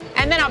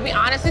And then I'll be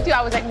honest with you,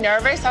 I was like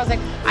nervous. I was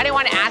like, I didn't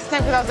want to ask them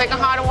because I was like, oh,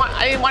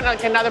 I didn't want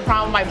like another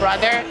problem with my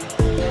brother.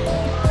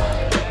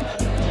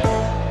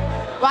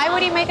 Why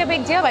would he make a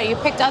big deal about it? You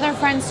picked other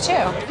friends too.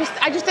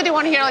 I just didn't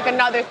want to hear like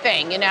another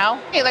thing, you know?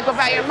 Hey, like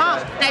about your mom.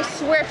 And I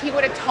swear if he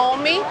would have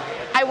told me,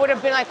 I would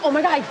have been like, oh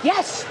my God,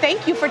 yes,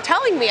 thank you for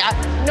telling me.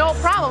 No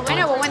problem. I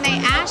know, but when they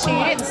asked you,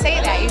 you didn't say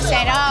that. You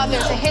said, oh,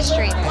 there's a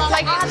history there.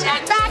 Like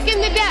back in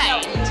the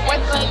day.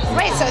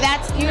 Wait, so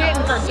that's, you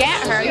didn't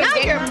forget her.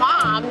 Not your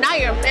mom,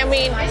 I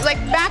mean, it's like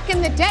back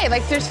in the day,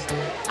 like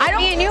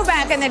me and you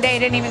back in the day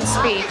didn't even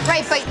speak.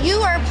 Right, but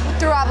you were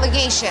through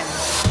obligation.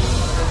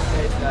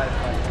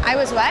 I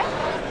was what?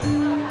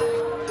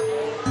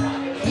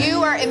 You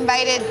were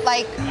invited,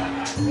 like...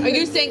 Are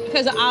you saying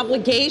because of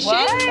obligation?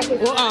 What?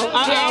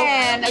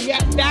 Jen.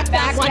 Back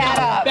that one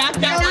up. Back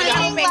that one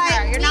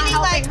up. You're not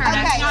helping her.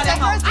 Okay, so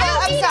first of all,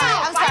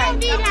 I'm sorry. I don't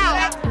need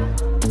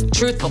help.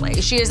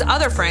 Truthfully, she has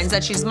other friends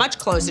that she's much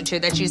closer to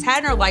that she's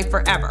had in her life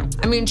forever.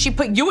 I mean, she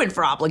put you in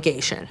for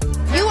obligation.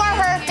 You are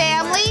her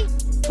family?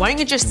 Why don't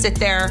you just sit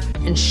there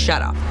and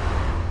shut up?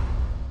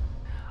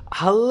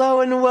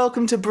 Hello and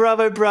welcome to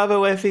Bravo,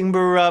 Bravo, effing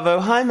Bravo.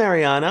 Hi,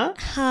 Mariana.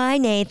 Hi,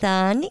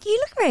 Nathan. You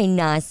look very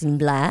nice in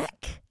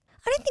black.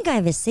 I don't think I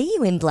ever see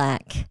you in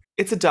black.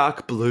 It's a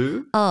dark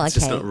blue. Oh, okay. It's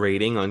just not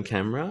reading on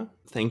camera.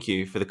 Thank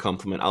you for the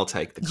compliment. I'll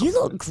take the compliment.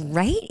 You look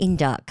great in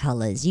dark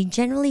colours. You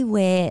generally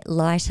wear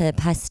lighter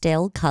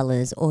pastel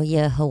colours or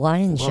your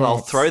Hawaiian shirts. Well, I'll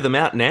throw them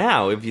out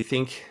now if you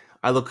think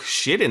I look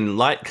shit in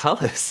light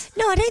colours.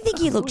 No, I don't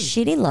think you look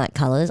shit in light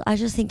colours. I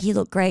just think you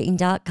look great in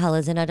dark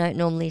colours and I don't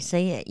normally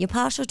see it. You're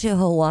partial to a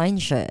Hawaiian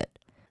shirt.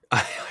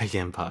 I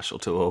am partial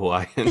to a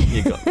Hawaiian.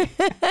 You got me.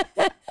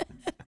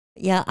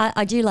 Yeah,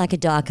 I do like a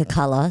darker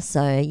colour,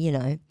 so, you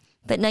know.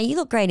 But no, you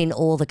look great in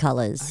all the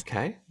colours.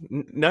 Okay,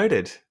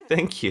 noted.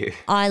 Thank you.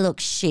 I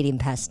look shit in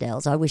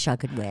pastels. I wish I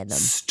could wear them.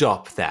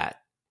 Stop that.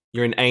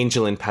 You're an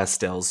angel in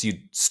pastels. You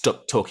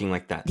stop talking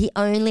like that. The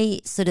only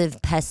sort of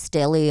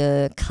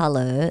pastelier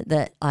colour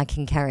that I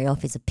can carry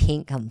off is a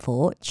pink,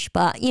 unfortunately.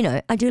 But, you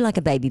know, I do like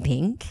a baby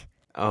pink.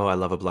 Oh, I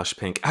love a blush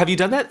pink. Have you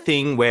done that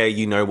thing where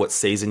you know what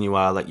season you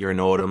are? Like you're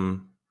an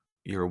autumn,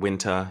 you're a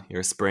winter,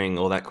 you're a spring,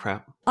 all that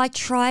crap? I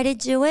try to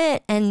do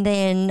it and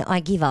then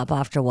I give up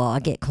after a while. I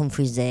get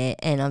confused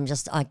and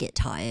I get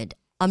tired.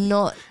 I'm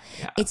not,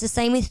 It's the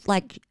same with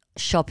like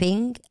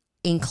shopping,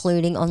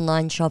 including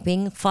online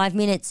shopping. 5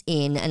 minutes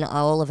in and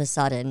all of a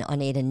sudden I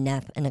need a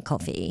nap and a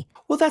coffee.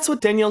 Well, that's what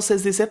Danielle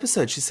says this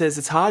episode. She says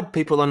it's hard,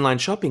 people online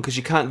shopping, because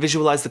you can't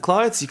visualize the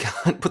clothes. You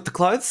can't put the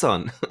clothes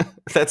on.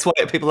 That's why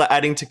people are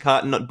adding to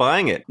cart and not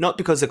buying it. Not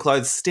because the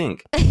clothes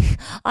stink.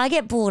 I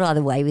get bored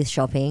either way with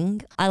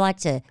shopping. I like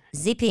to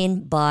zip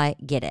in, buy,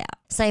 get out.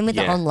 Same with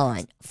the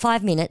online.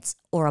 5 minutes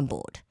or I'm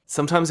bored.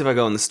 Sometimes if I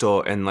go in the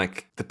store and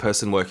like the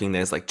person working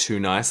there is like too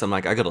nice, I'm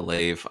like, I got to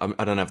leave.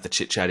 I don't have the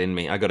chit chat in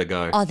me. I got to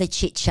go. Oh, the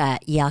chit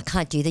chat. Yeah, I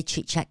can't do the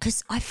chit chat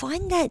because I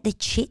find that the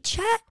chit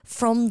chat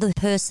from the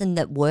person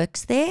that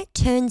works there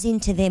turns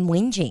into them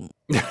whinging.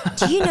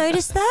 Do you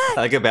notice that?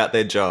 Like about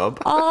their job.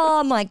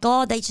 Oh my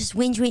God, they just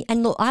whinge.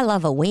 And look, I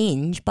love a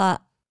whinge,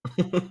 but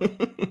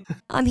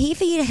I'm here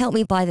for you to help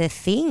me buy the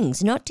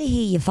things, not to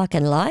hear your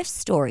fucking life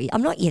story.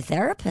 I'm not your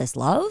therapist,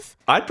 love.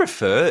 I'd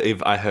prefer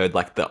if I heard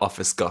like the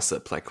office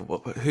gossip, like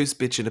who's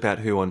bitching about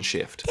who on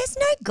shift. There's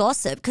no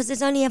gossip because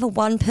there's only ever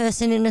one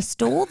person in a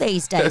store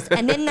these days.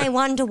 And then they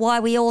wonder why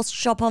we all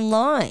shop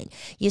online.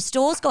 Your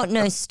store's got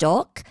no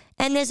stock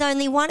and there's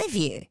only one of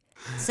you.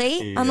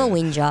 See, I'm a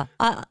whinger.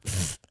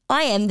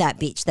 I am that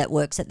bitch that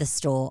works at the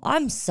store.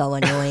 I'm so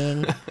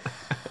annoying.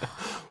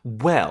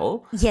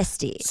 Well, yes,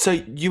 dear. So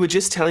you were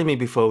just telling me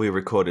before we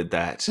recorded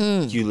that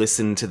you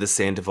listened to the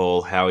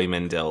Sandoval Howie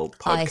Mandel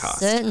podcast. I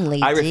certainly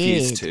did. I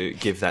refuse to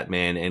give that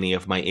man any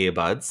of my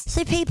earbuds.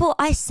 So people,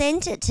 I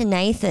sent it to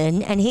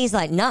Nathan and he's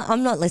like, no,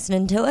 I'm not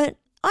listening to it.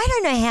 I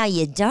don't know how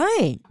you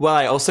don't. Well,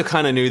 I also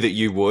kind of knew that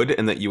you would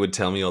and that you would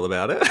tell me all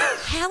about it.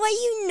 How are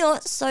you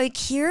not so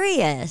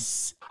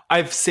curious?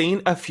 I've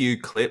seen a few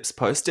clips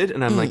posted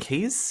and I'm like,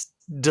 he's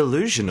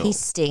delusional. He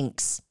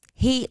stinks.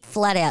 He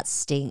flat out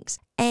stinks.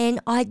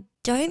 And I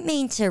don't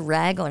mean to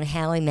rag on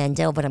Howie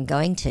Mandel, but I'm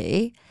going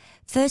to.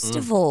 First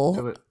of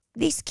all,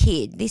 this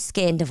kid, he's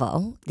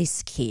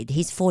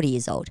 40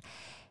 years old.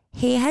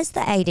 He has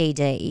the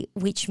ADD,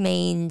 which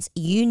means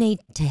you need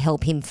to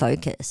help him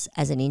focus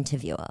as an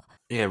interviewer.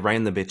 Yeah,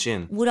 rein the bitch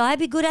in. Would I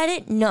be good at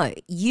it? No,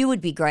 you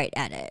would be great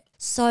at it.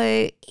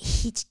 So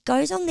he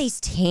goes on these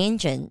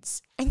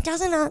tangents and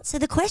doesn't answer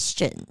the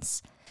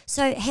questions.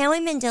 So Howie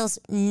Mandel's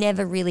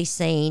never really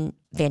seen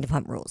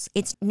Vanderpump Rules.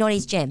 It's not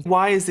his jam.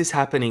 Why is this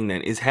happening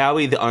then? Is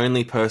Howie the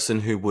only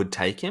person who would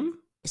take him?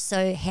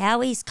 So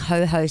Howie's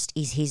co-host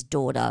is his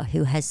daughter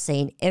who has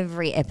seen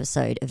every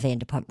episode of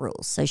Vanderpump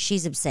Rules. So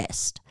she's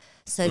obsessed.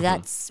 So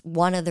that's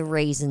one of the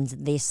reasons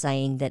they're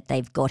saying that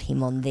they've got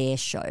him on their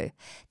show.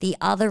 The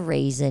other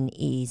reason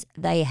is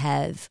they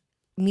have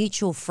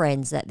mutual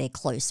friends that they're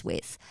close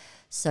with.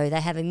 So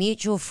they have a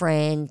mutual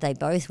friend. They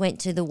both went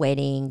to the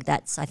wedding.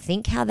 That's, I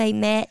think, how they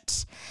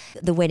met,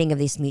 the wedding of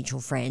this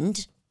mutual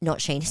friend. not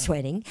Sheena's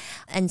wedding.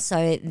 And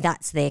so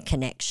that's their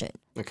connection.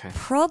 Okay.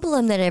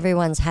 Problem that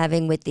everyone's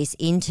having with this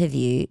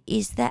interview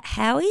is that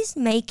Howie's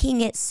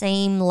making it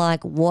seem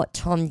like what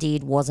Tom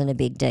did wasn't a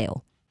big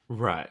deal.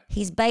 Right.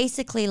 He's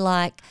basically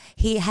like,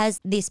 he has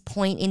this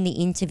point in the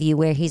interview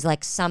where he's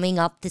like summing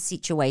up the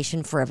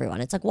situation for everyone.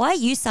 It's like, why are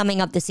you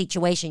summing up the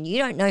situation? You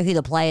don't know who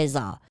the players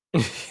are.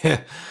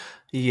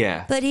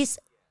 Yeah. But he's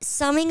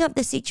summing up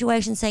the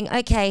situation saying,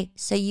 okay,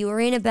 so you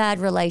were in a bad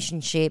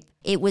relationship.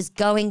 It was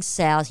going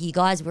south. You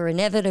guys were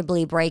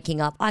inevitably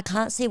breaking up. I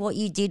can't see what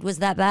you did was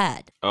that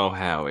bad. Oh,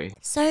 Howie.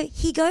 So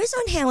he goes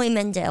on Howie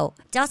Mandel,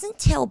 doesn't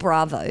tell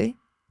Bravo,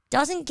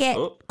 doesn't get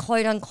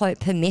quote unquote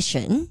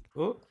permission.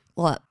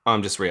 What?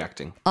 I'm just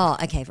reacting. Oh,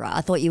 okay, right.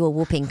 I thought you were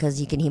whooping because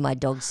you can hear my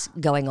dogs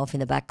going off in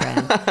the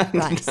background.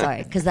 Right,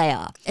 sorry, because they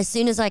are. As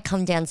soon as I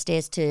come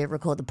downstairs to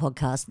record the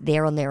podcast,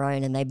 they're on their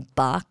own and they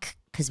bark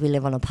because we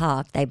live on a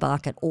park. They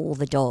bark at all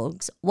the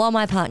dogs while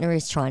my partner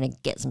is trying to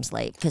get some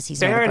sleep because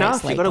he's not a great sleeper. Fair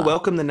enough. You've got to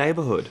welcome the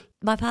neighbourhood.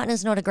 My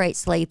partner's not a great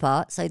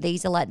sleeper, so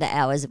these are like the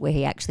hours where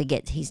he actually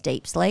gets his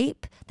deep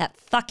sleep. That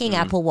fucking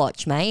Apple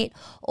Watch, mate.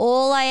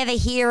 All I ever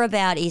hear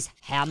about is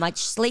how much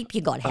sleep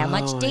you got, how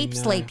much deep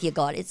sleep you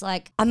got. It's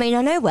like, I mean,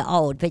 I know we're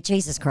old, but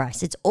Jesus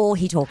Christ, it's all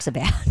he talks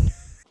about.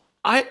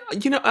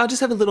 I'll just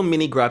have a little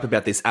mini gripe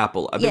about this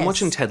Apple. I've been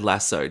watching Ted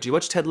Lasso. Do you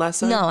watch Ted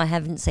Lasso? No, I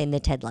haven't seen the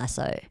Ted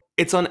Lasso.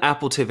 It's on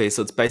Apple TV,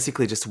 so it's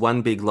basically just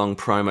one big long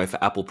promo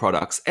for Apple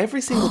products.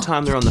 Every single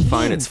time they're on the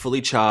phone, it's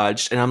fully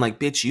charged. And I'm like,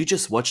 bitch, you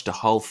just watched a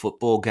whole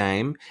football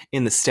game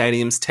in the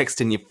stadiums,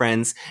 texting your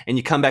friends, and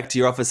you come back to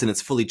your office and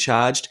it's fully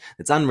charged.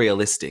 It's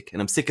unrealistic.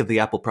 And I'm sick of the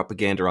Apple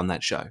propaganda on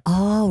that show.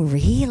 Oh,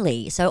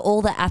 really? So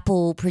all the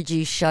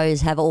Apple-produced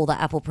shows have all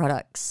the Apple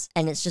products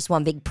and it's just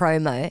one big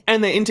promo?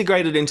 And they're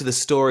integrated into the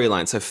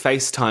storyline. So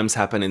FaceTimes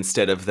happen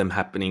instead of them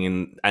happening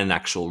in an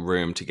actual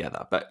room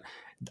together. But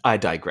I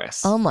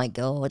digress. Oh, my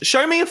God.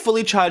 Show me a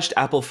fully charged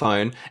Apple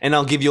phone and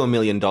I'll give you $1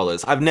 million.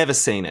 I've never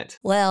seen it.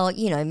 Well,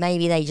 you know,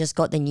 maybe they just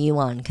got the new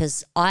one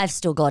because I've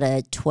still got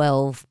a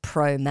 12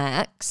 Pro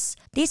Max.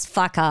 This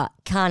fucker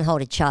can't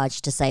hold a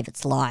charge to save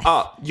its life.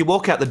 Oh, you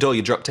walk out the door,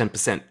 you drop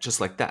 10%,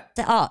 just like that.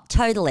 Oh,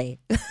 totally.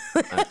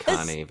 I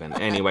can't even.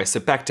 Anyway, so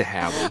back to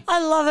Howie.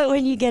 I love it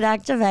when you get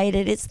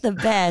activated. It's the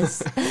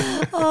best.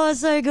 Oh,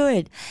 so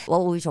good.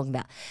 What were we talking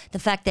about? The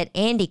fact that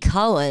Andy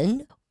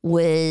Cohen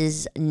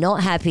was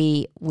not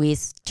happy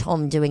with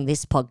Tom doing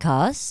this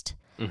podcast.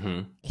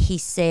 Mm-hmm. He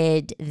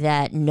said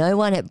that no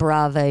one at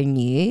Bravo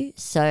knew,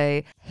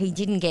 so he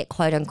didn't get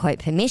quote unquote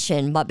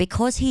permission, but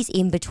because he's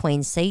in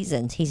between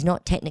seasons, he's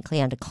not technically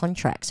under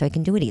contract, so he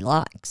can do what he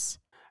likes.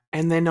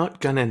 And they're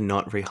not going to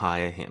not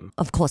rehire him.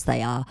 Of course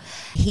they are.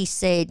 He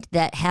said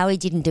that Howie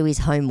didn't do his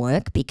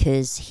homework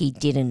because he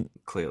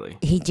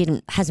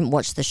hasn't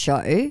watched the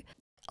show.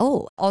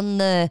 Oh, on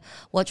the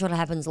Watch What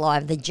Happens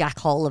Live, the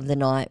jackhole of the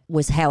night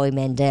was Howie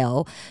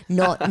Mandel,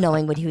 not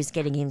knowing what he was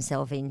getting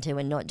himself into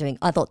and not doing.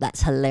 I thought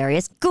that's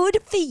hilarious. Good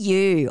for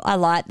you. I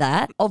like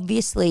that.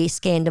 Obviously,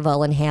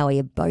 Scandival and Howie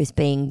are both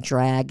being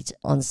dragged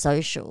on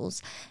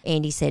socials.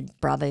 Andy said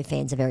Bravo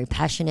fans are very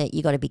passionate.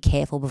 You got to be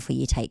careful before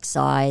you take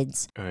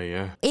sides. Oh,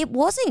 yeah. It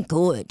wasn't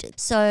good.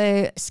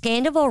 So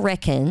Scandival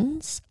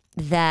reckons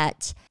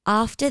that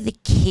after the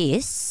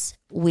kiss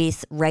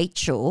with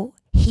Rachel,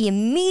 he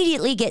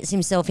immediately gets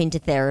himself into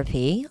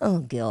therapy. Oh,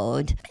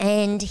 God.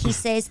 And he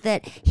says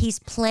that his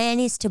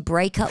plan is to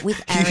break up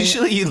with Aaron.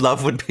 Usually you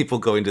love when people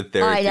go into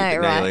therapy. I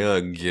know, but right? Now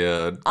you're like,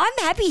 oh, God. I'm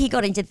happy he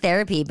got into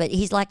therapy, but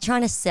he's like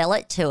trying to sell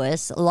it to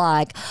us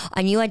like,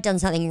 I knew I'd done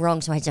something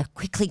wrong, so I had to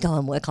quickly go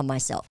and work on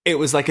myself. It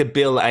was like a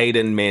Bill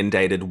Aiden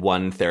mandated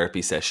one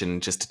therapy session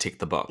just to tick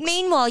the box.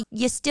 Meanwhile,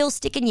 you're still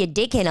sticking your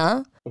dick in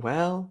her.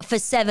 Well. For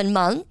 7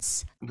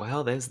 months.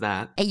 Well, there's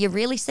that. Are you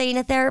really seeing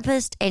a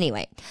therapist?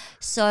 Anyway,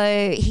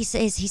 so he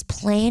says his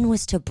plan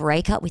was to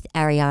break up with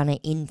Ariana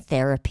in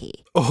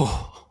therapy.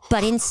 Oh.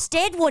 But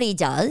instead what he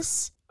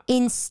does,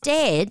 he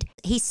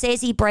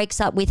says he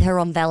breaks up with her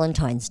on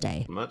Valentine's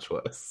Day. Much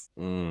worse.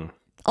 On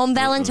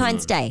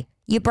Valentine's Day.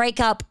 You break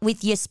up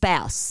with your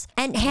spouse.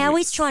 And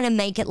Howie's trying to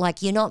make it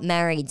like you're not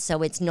married,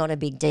 so it's not a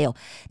big deal.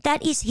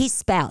 That is his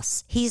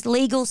spouse, his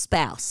legal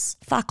spouse.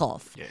 Fuck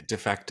off. Yeah, de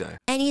facto.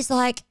 And he's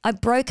like, I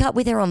broke up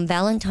with her on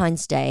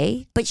Valentine's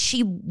Day, but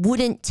she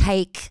wouldn't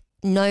take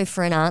no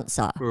for an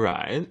answer.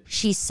 Right.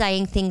 She's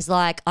saying things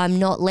like, I'm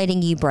not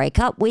letting you break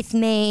up with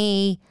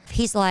me.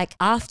 He's like,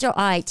 after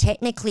I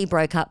technically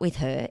broke up with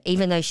her,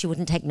 even though she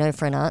wouldn't take no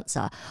for an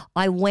answer,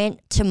 I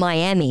went to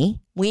Miami.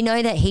 We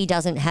know that he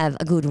doesn't have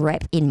a good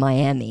rep in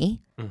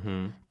Miami.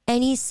 Mm-hmm.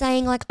 And he's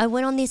saying, like, I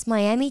went on this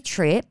Miami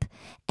trip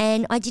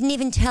and I didn't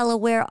even tell her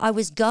where I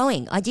was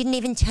going. I didn't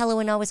even tell her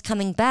when I was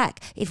coming back.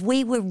 If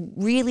we were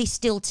really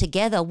still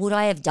together, would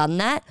I have done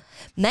that?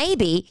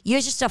 Maybe.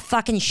 You're just a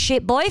fucking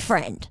shit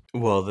boyfriend.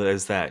 Well,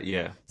 there's that,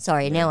 yeah.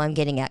 Sorry, now I'm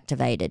getting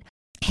activated.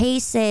 He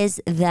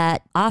says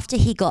that after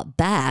he got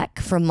back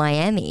from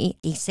Miami,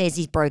 he says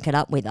he's broken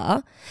up with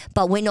her,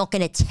 but we're not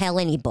going to tell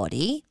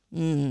anybody.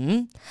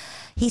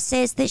 He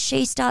says that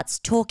she starts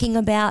talking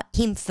about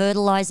him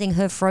fertilizing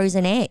her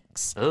frozen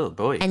eggs. Oh,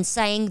 boy. And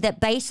saying that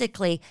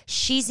basically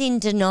she's in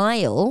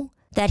denial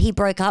that he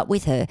broke up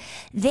with her.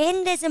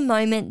 Then there's a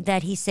moment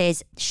that he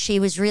says she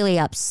was really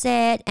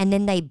upset, and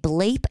then they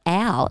bleep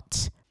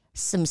out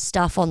some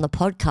stuff on the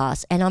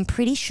podcast, and I'm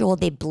pretty sure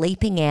they're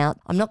bleeping out,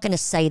 I'm not going to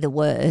say the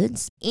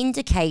words,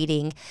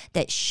 indicating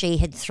that she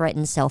had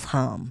threatened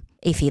self-harm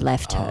if he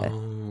left her.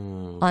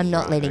 I'm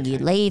not letting you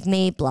leave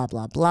me, blah,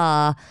 blah,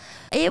 blah.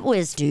 It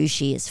was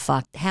douchey as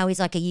fuck. How he's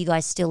like, are you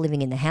guys still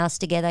living in the house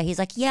together? He's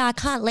like, yeah, I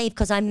can't leave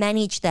because I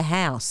manage the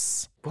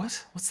house.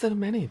 What? What's that to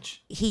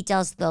manage? He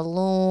does the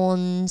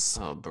lawns.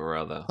 Oh,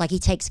 brother. Like he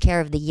takes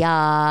care of the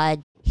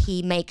yard.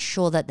 He makes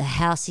sure that the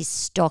house is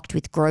stocked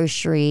with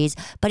groceries.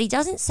 But he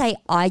doesn't say,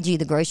 I do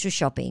the grocery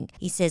shopping.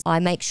 He says, I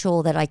make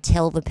sure that I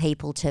tell the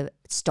people to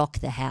stock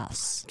the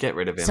house. Get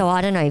rid of him. So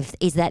I don't know,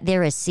 is that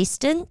their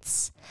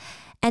assistants?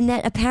 And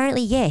that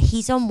apparently, yeah,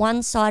 he's on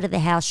one side of the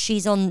house,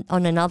 she's on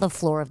another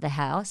floor of the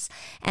house,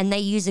 and they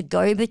use a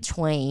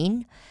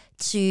go-between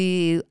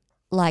to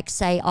like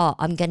say, oh,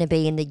 I'm going to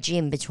be in the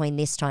gym between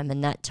this time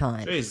and that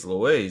time. Jeez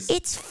Louise.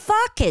 It's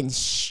fucking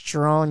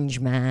strange,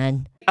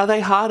 man. Are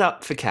they hard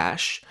up for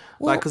cash?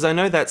 Well, Because I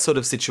know that sort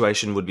of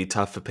situation would be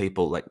tough for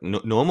people, like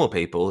normal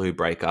people who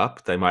break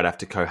up. They might have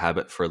to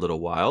cohabit for a little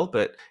while,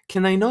 but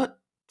can they not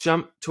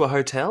jump to a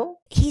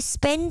hotel? He's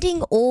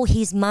spending all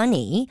his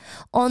money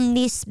on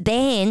this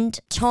band,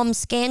 Tom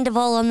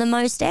Scandival and the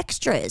Most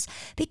Extras,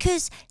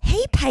 because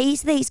he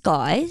pays these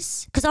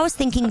guys. Because I was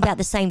thinking about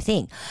the same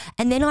thing.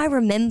 And then I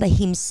remember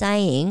him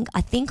saying,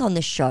 I think on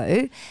the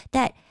show,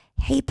 that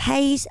he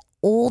pays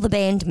all the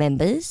band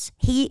members.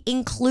 He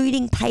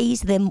including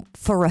pays them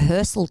for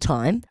rehearsal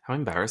time. How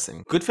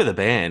embarrassing. Good for the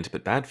band,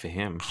 but bad for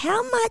him.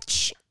 How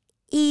much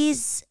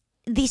is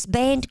this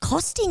band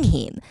costing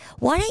him?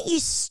 Why don't you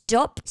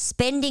stop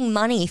spending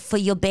money for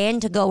your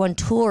band to go on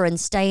tour and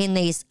stay in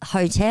these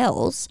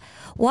hotels?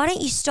 Why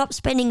don't you stop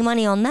spending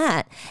money on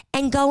that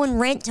and go and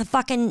rent a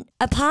fucking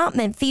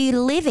apartment for you to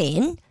live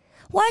in?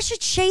 Why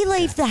should she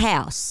leave the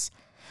house?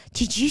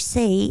 Did you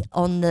see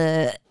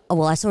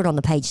I saw it on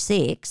the page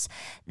 6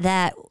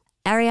 that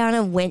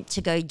Ariana went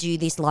to go do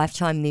this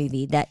Lifetime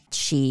movie that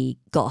she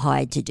got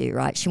hired to do,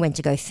 right? She went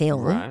to go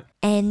film. Right.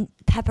 And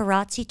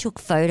paparazzi took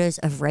photos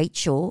of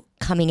Rachel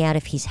coming out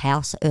of his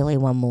house early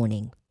one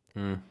morning.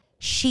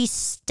 She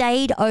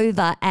stayed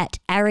over at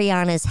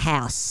Ariana's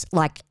house,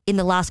 like in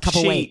the last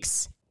couple of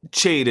weeks.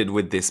 Cheated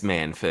with this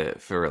man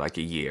for like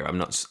a year. I'm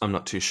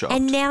not too shocked.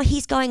 And now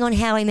he's going on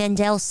Howie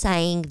Mandel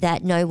saying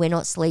that, no, we're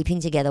not sleeping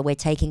together. We're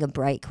taking a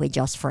break. We're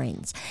just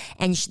friends.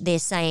 And they're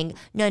saying,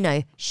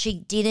 no, she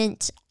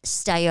didn't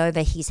stay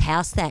over his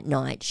house that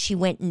night. She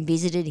went and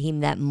visited him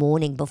that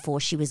morning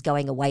before she was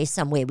going away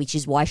somewhere, which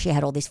is why she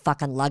had all this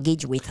fucking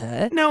luggage with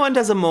her. No one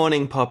does a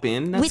morning pop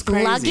in. That's with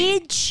crazy.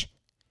 Luggage?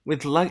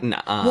 With luggage?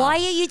 Nah. Why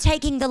are you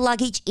taking the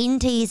luggage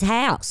into his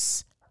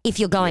house if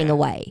you're going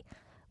away?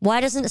 Why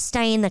doesn't it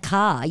stay in the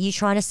car? Are you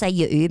trying to say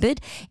you Ubered?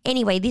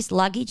 Anyway, this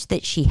luggage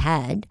that she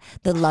had,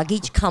 the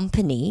luggage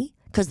company,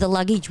 because the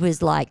luggage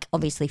was like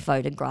obviously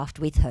photographed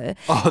with her.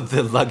 Oh,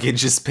 the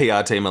luggage's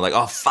PR team are like,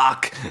 oh,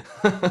 fuck.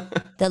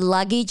 The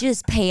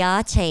luggage's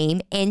PR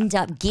team end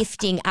up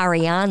gifting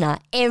Ariana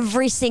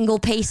every single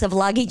piece of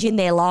luggage in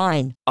their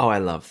line. Oh, I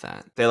love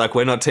that. They're like,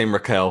 we're not Team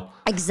Raquel.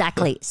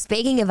 Exactly.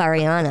 Speaking of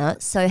Ariana,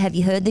 so have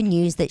you heard the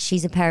news that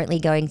she's apparently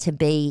going to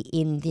be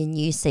in the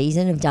new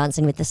season of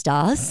Dancing with the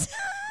Stars?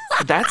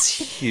 That's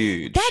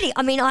huge.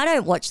 I mean, I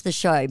don't watch the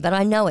show, but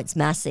I know it's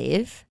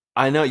massive.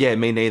 I know, yeah,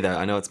 me neither.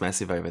 I know it's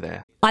massive over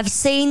there. I've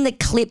seen the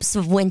clips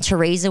of when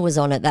Teresa was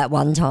on it that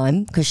one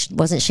time, because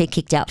wasn't she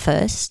kicked out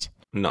first?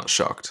 Not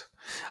shocked.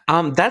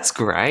 That's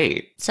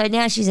great. So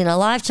now she's in a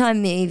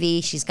Lifetime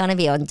movie. She's going to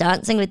be on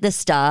Dancing with the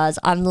Stars.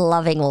 I'm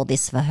loving all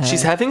this for her.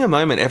 She's having a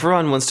moment.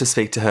 Everyone wants to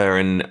speak to her,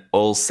 and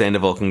all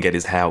Sandoval can get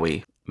is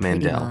Howie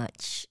Mandel. Pretty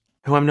much.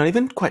 Who I'm not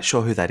even quite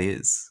sure who that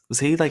is. Was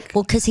he like...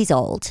 Well, because he's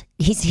old.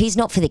 He's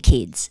not for the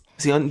kids.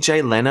 Is he on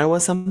Jay Leno or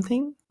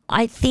something?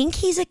 I think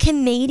he's a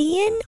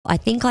comedian. I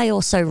think I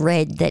also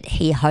read that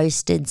he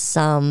hosted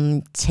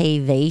some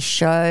TV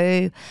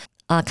show.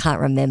 I can't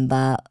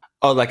remember.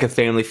 Oh, like a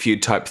Family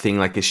Feud type thing,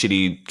 like a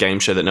shitty game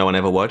show that no one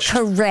ever watched?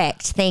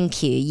 Correct.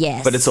 Thank you.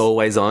 Yes. But it's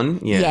always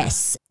on? Yeah.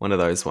 Yes. One of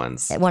those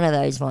ones. One of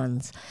those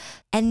ones.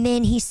 And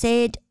then he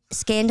said...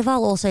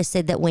 Scandival also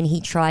said that when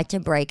he tried to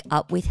break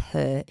up with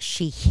her,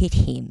 she hit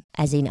him,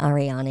 as in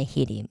Ariana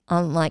hit him.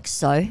 I'm like,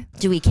 so?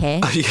 Do we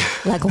care?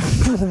 Like,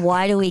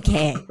 why do we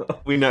care?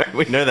 We know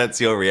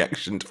that's your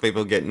reaction to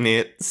people getting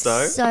hit,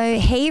 so? So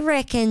he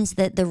reckons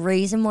that the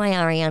reason why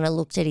Ariana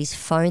looked at his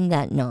phone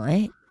that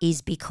night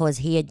is because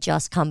he had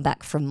just come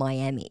back from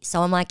Miami.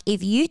 So I'm like,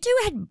 if you two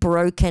had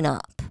broken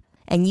up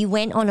and you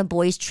went on a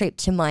boys' trip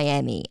to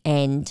Miami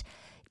and...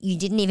 you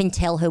didn't even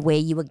tell her where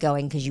you were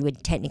going because you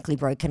had technically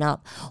broken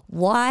up.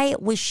 Why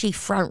was she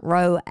front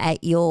row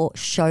at your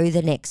show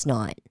the next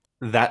night?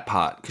 That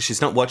part, because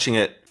she's not watching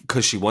it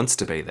because she wants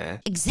to be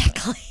there.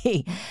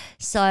 Exactly.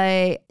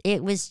 So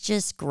it was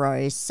just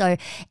gross. So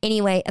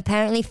anyway,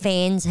 apparently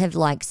fans have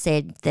like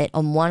said that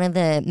on one of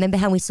the, remember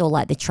how we saw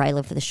like the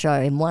trailer for the show,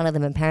 and one of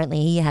them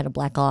apparently he had a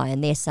black eye,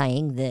 and they're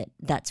saying that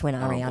that's when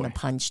Ariana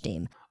punched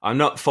him. I'm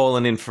not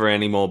falling in for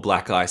any more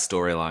black eye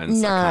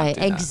storylines. No,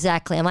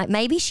 exactly. I'm like,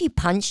 maybe she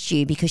punched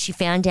you because she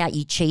found out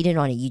you cheated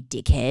on her, you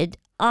dickhead.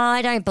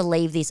 I don't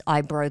believe this.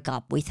 I broke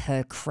up with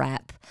her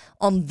crap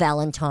on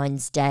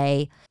Valentine's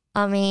Day.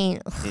 I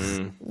mean,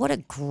 what a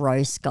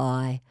gross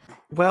guy.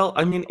 Well,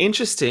 I mean,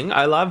 interesting.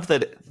 I love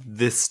that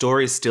this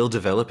story is still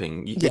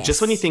developing. Yes.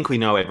 Just when you think we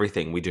know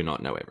everything, we do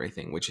not know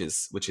everything, which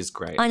is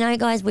great. I know,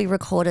 guys, we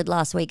recorded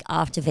last week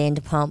after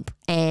Vanderpump,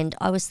 and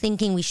I was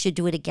thinking we should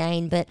do it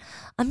again, but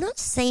I'm not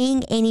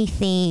seeing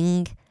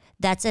anything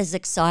that's as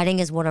exciting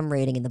as what I'm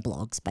reading in the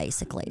blogs,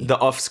 basically. The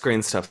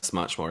off-screen stuff's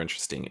much more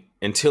interesting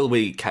until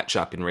we catch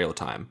up in real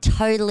time.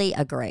 Totally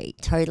agree.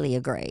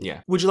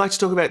 Yeah. Would you like to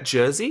talk about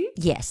Jersey?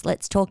 Yes,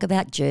 let's talk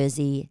about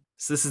Jersey.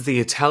 So this is the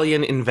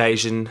Italian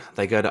invasion.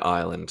 They go to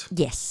Ireland.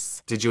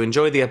 Yes. Did you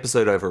enjoy the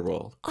episode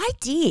overall? I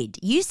did.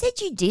 You said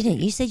you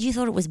didn't. You said you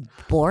thought it was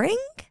boring?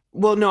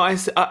 Well, no, I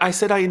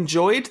said I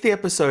enjoyed the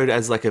episode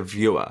as like a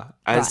viewer.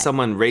 As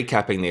someone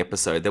recapping the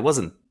episode, there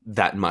wasn't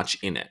that much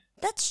in it.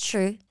 That's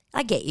true.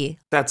 I get you.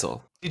 That's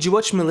all. Did you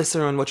watch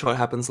Melissa on Watch What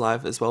Happens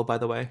Live as well, by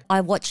the way? I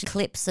watched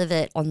clips of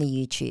it on the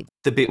YouTube.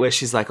 The bit where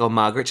she's like, oh,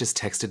 Margaret just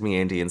texted me,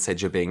 Andy, and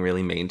said you're being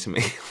really mean to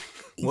me.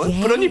 What?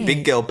 Yeah. Put on your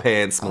big girl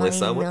pants,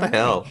 Melissa. What the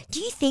hell?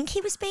 Do you think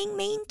he was being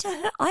mean to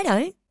her? I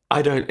don't.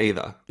 I don't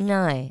either.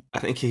 No. I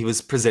think he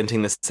was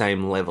presenting the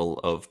same level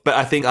of... But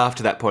I think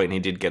after that point, he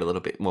did get a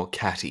little bit more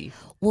catty.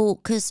 Well,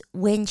 because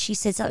when she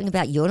said something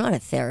about you're not a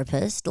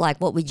therapist,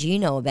 like what would you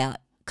know about...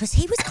 Because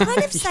he was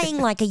kind of saying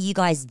like, are you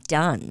guys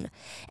done?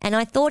 And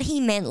I thought he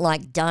meant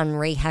like done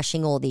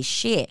rehashing all this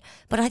shit.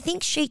 But I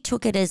think she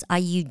took it as, are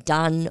you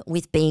done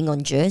with being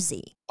on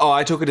Jersey? Oh,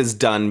 I took it as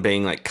done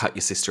being like, cut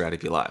your sister out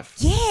of your life.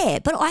 Yeah,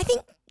 but I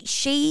think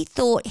she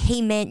thought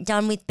he meant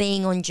done with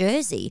being on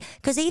Jersey.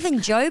 Because even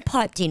Joe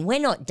piped in, we're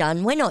not done.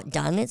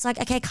 It's like,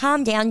 okay,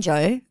 calm down,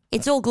 Joe.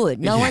 It's all good.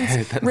 No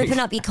one's ripping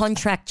up your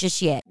contract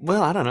just yet.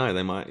 Well, I don't know.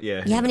 They might,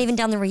 yeah. You haven't even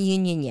done the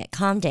reunion yet.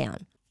 Calm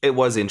down. It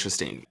was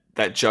interesting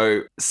that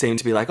Joe seemed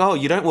to be like, oh,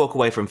 you don't walk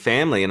away from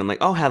family. And I'm like,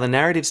 oh, how the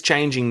narrative's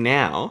changing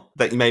now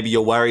that maybe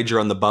you're worried you're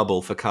on the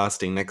bubble for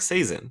casting next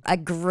season.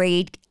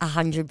 Agreed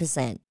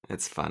 100%.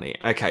 It's funny.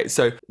 Okay,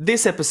 so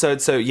this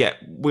episode,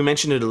 we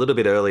mentioned it a little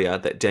bit earlier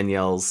that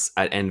Danielle's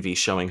at Envy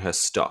showing her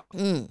stock,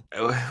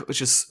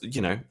 which is,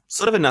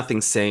 sort of a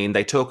nothing scene.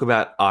 They talk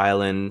about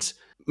Ireland.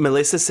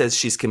 Melissa says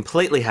she's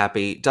completely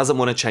happy, doesn't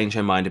want to change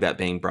her mind about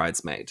being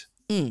bridesmaid.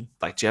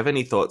 Like, do you have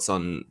any thoughts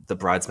on the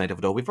bridesmaid of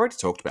it all? We've already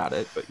talked about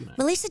it, but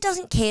Melissa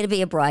doesn't care to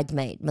be a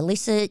bridesmaid.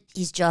 Melissa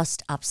is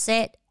just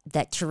upset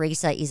that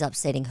Teresa is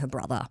upsetting her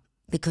brother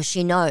because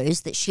she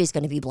knows that she's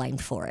going to be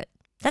blamed for it.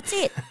 That's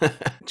it.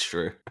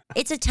 True.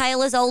 It's a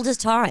tale as old as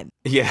time.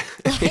 Yeah.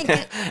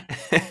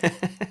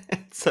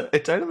 So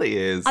it totally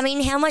is. I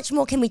mean, how much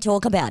more can we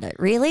talk about it,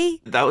 really?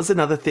 That was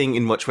another thing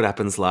in Watch What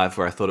Happens Live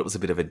where I thought it was a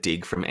bit of a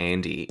dig from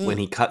Andy when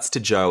he cuts to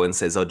Joe and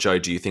says, oh, Joe,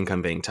 do you think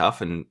I'm being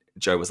tough? And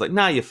Joe was like,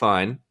 nah, you're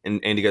fine.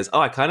 And Andy goes,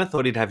 oh, I kind of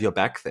thought he'd have your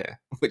back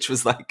there, which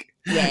was like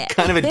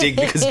kind of a dig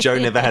because Joe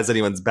never has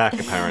anyone's back,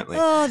 apparently.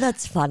 Oh,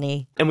 that's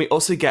funny. And we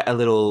also get a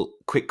little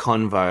quick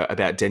convo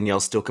about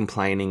Danielle still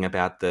complaining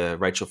about the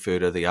Rachel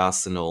Fuda, the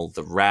Arsenal,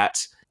 the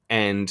rat.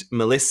 And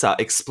Melissa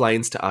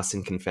explains to us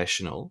in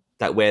confessional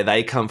that where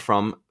they come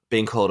from,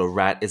 being called a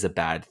rat is a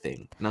bad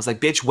thing. And I was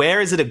like, bitch,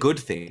 where is it a good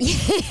thing?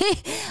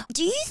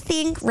 Do you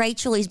think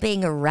Rachel is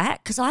being a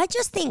rat? Because I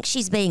just think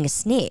she's being a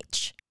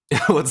snitch.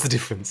 What's the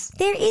difference?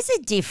 There is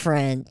a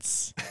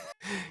difference.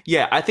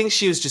 Yeah, I think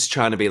she was just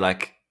trying to be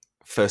like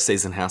first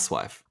season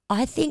housewife.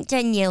 I think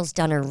Danielle's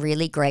done a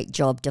really great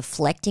job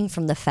deflecting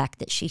from the fact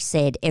that she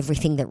said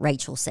everything that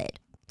Rachel said.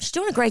 She's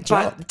doing a great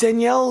job. But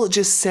Danielle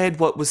just said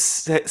what was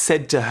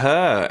said to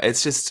her.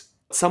 It's just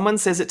someone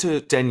says it to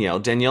Danielle.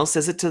 Danielle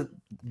says it to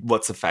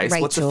What's-her-face.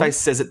 Rachel. What's-her-face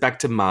says it back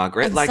to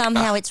Margaret. And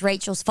somehow it's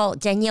Rachel's fault.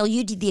 Danielle,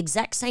 you did the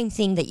exact same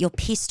thing that you're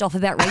pissed off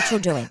about Rachel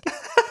doing.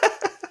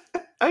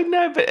 I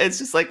know, but it's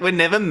just like we're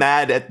never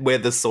mad at where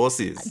the source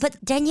is.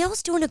 But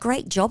Danielle's doing a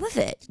great job of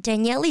it.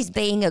 Danielle is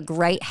being a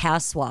great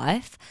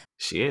housewife.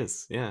 She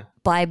is, yeah.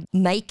 By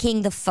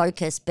making the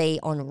focus be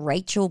on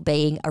Rachel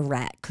being a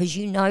rat.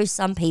 Because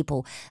some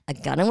people are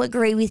going to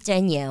agree with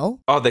Danielle.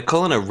 Oh, they're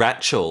calling her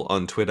Rachel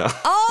on Twitter.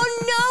 Oh,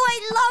 no,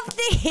 I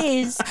love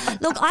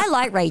this. Look, I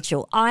like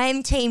Rachel.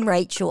 I'm team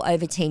Rachel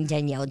over team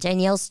Danielle.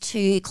 Danielle's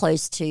too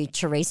close to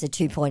Teresa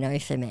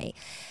 2.0 for me.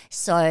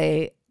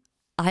 So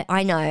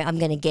I know I'm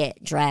going to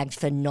get dragged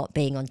for not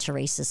being on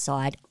Teresa's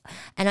side.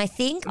 And I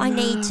think I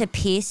need to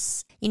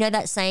piss. You know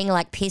that saying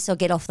like piss or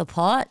get off the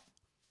pot?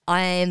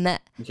 I'm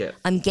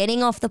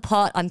getting off the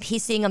pot. I'm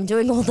pissing. I'm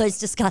doing all those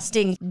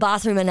disgusting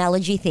bathroom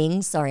analogy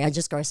things. Sorry, I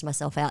just grossed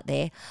myself out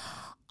there.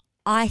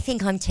 I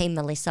think I'm team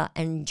Melissa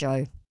and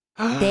Joe.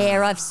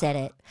 There, I've said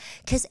it.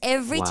 Because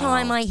every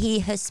time I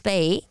hear her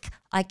speak,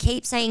 I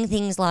keep saying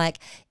things like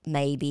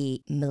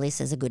maybe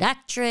Melissa's a good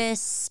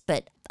actress,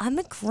 but I'm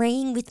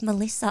agreeing with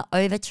Melissa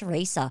over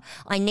Teresa.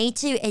 I need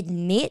to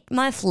admit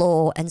my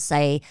flaw and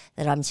say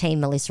that I'm team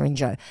Melissa and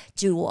Joe.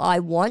 Do I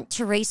want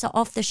Teresa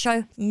off the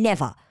show?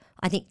 Never.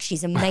 I think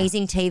she's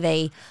amazing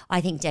TV. I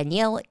think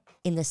Danielle,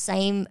 in the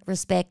same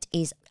respect,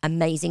 is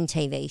amazing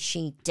TV.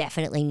 She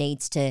definitely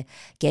needs to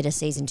get a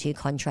season 2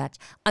 contract.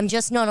 I'm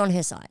just not on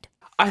her side.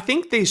 I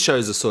think these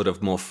shows are sort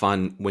of more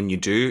fun when you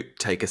do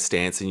take a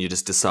stance and you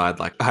just decide,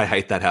 like, I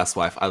hate that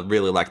housewife, I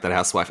really like that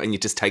housewife, and you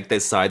just take their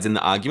sides in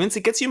the arguments.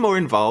 It gets you more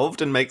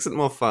involved and makes it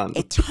more fun.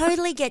 It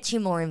totally gets you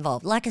more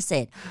involved. Like I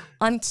said,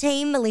 I'm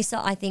team Melissa.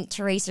 I think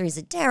Teresa is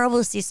a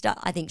terrible sister.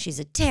 I think she's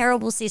a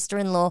terrible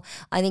sister-in-law.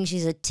 I think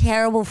she's a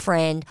terrible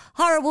friend,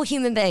 horrible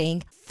human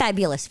being,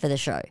 fabulous for the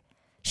show.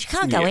 She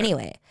can't go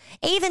anywhere.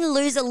 Even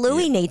loser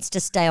Louis needs to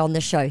stay on the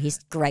show. He's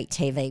great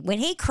TV. When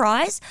he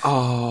cries...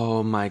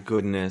 Oh, my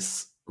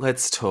goodness.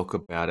 Let's talk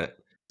about it.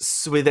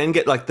 So we then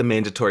get like the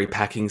mandatory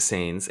packing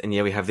scenes, and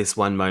we have this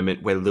one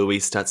moment where Louis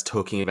starts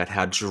talking about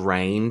how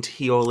drained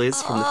he all is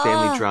from the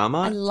family drama.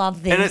 I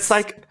love this. And it's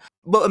like,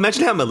 well,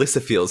 imagine how Melissa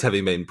feels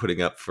having been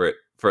putting up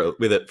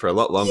with it for a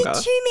lot longer. You're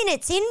 2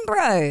 minutes in,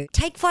 bro.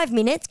 Take 5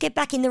 minutes, get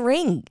back in the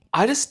ring.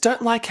 I just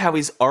don't like how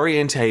he's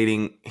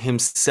orientating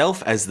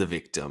himself as the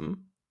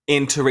victim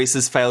in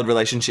Teresa's failed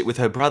relationship with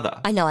her brother.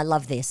 I know, I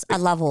love this. I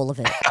love all of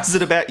it. How's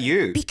it about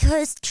you?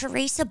 Because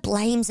Teresa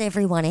blames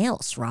everyone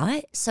else,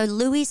 right? So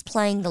Louis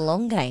playing the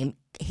long game.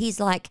 He's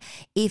like,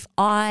 if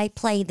I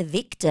play the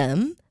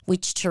victim,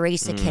 which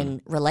Teresa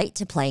can relate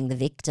to playing the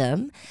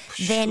victim,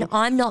 then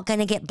I'm not going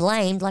to get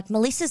blamed like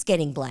Melissa's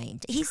getting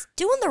blamed. He's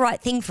doing the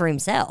right thing for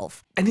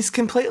himself. And he's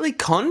completely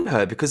conned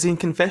her because in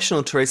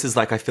confessional, Teresa's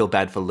like, I feel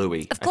bad for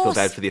Louis. Of I feel course.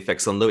 bad for the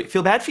effects on Louis.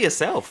 Feel bad for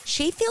yourself.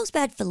 She feels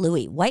bad for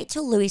Louis. Wait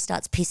till Louis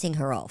starts pissing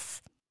her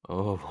off.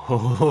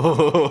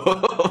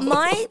 Oh.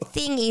 My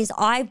thing is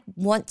I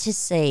want to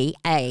see,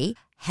 A,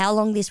 how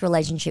long this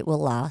relationship will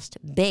last,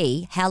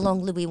 B, how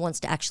long Louis wants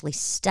to actually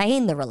stay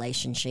in the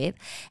relationship,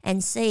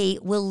 and C,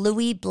 will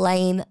Louis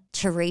blame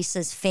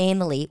Teresa's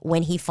family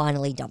when he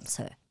finally dumps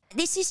her?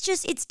 This is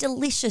just, it's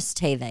delicious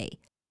TV.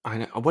 I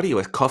know. What are you,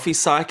 a coffee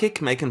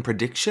psychic making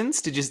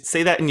predictions? Did you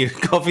see that in your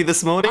coffee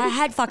this morning? I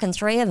had fucking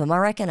 3 of them. I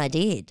reckon I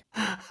did.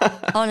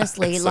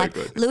 Honestly, That's so like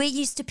good. Louis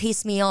used to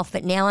piss me off,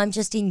 but now I'm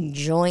just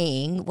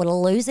enjoying what a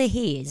loser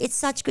he is. It's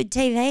such good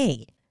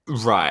TV.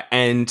 Right.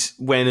 And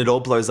when it all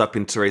blows up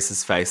in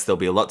Teresa's face, there'll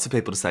be lots of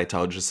people to say,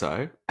 told you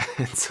so.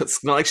 So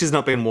it's not like she's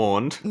not been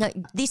warned. No,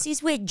 this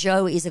is where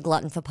Joe is a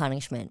glutton for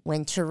punishment.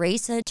 When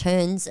Teresa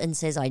turns and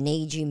says, I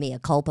need you, mea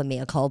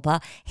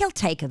culpa, he'll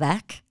take her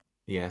back.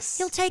 Yes.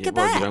 He'll take her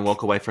well, back. You don't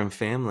walk away from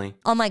family.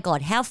 Oh my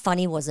God, how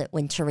funny was it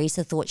when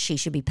Teresa thought she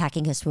should be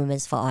packing her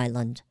swimmers for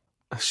Ireland?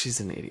 Oh, she's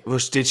an idiot. Well,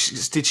 did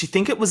she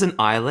think it was an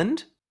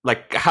island?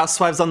 Like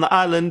housewives on the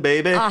island,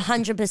 baby?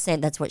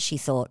 100% that's what she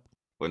thought.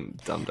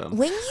 Dumb.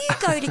 When you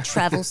go to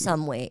travel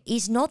somewhere,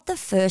 is not the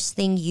first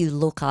thing you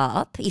look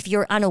up, if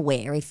you're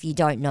unaware, if you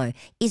don't know,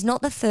 is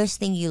not the first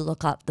thing you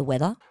look up the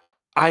weather?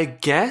 I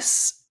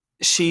guess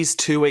she's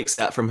 2 weeks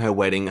out from her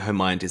wedding. Her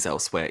mind is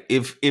elsewhere.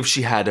 If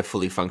she had a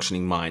fully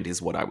functioning mind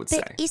is what I would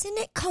say. But isn't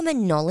it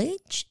common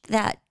knowledge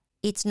that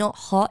it's not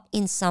hot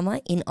in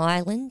summer in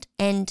Ireland?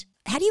 And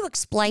how do you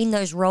explain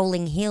those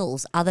rolling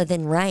hills other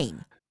than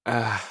rain?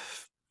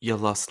 You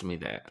lost me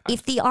there.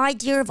 If the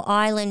idea of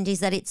Ireland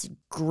is that it's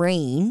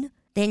green,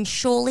 then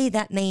surely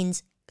that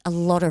means a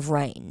lot of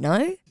rain,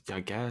 no? I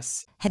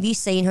guess. Have you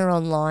seen her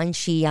online?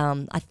 She, I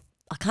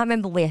can't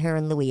remember where her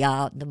and Louis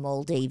are, the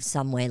Maldives,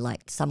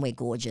 somewhere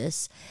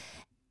gorgeous.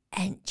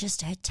 And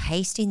just her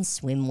taste in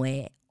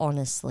swimwear,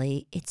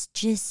 honestly,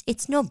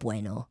 it's no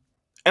bueno.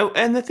 Oh,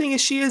 and the thing is,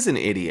 she is an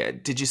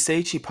idiot. Did you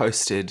see she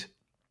posted,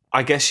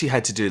 I guess she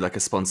had to do like a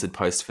sponsored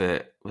post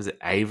for, was it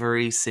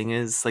Avery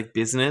Singer's like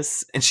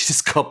business? And she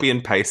just copy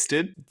and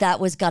pasted.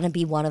 That was going to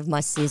be one of my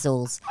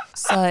sizzles.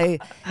 So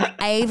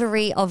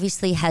Avery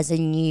obviously has a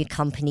new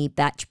company,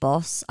 Batch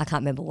Boss. I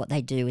can't remember what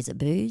they do. Is it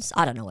booze?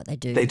 I don't know what they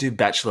do. They do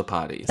bachelor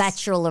parties.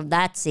 That's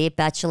it.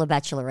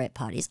 Bachelorette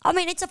parties. I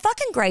mean, it's a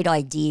fucking great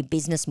idea,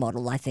 business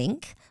model, I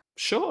think.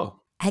 Sure.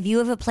 Have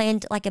you ever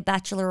planned like a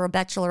bachelor or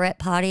bachelorette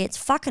party? It's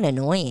fucking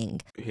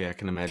annoying. Yeah, I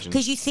can imagine.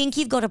 Because you think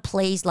you've got to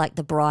please like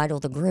the bride or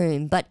the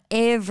groom, but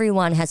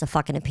everyone has a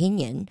fucking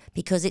opinion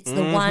because it's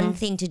the one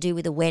thing to do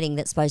with a wedding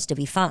that's supposed to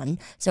be fun.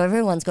 So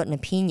everyone's got an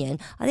opinion.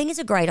 I think it's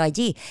a great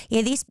idea.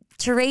 Yeah, this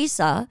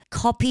Teresa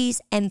copies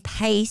and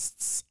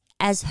pastes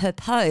as her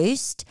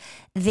post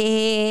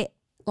their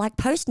like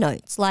post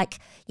notes, like,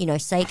 you know,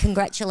 say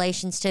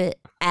congratulations to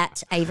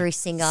 @Avery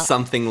Singer.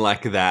 Something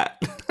like that.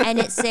 And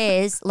it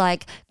says,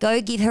 like,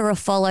 go give her a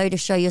follow to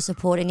show your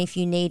support and if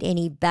you need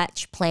any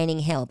batch planning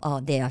help. Oh,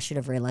 there, I should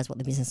have realised what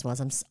the business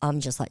was. I'm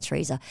just like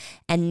Teresa.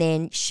 And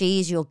then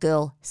she's your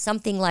girl,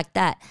 something like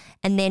that.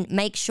 And then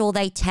make sure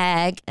they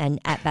tag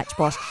and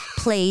 @BatchBoss,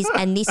 please.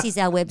 And this is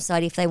our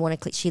website if they want to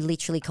click. She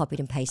literally copied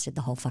and pasted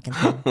the whole fucking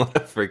thing. What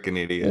a freaking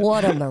idiot.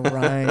 What a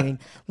maroon.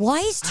 Why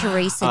is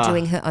Teresa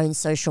doing her own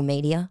social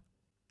media?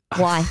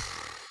 Why?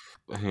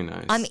 Who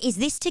knows? Is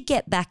this to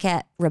get back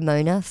at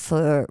Ramona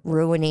for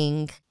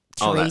ruining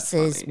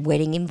Teresa's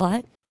wedding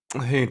invite?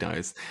 Who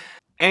knows?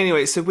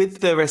 Anyway, so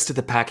with the rest of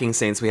the packing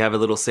scenes, we have a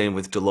little scene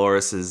with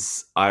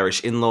Dolores's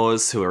Irish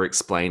in-laws who are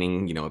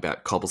explaining,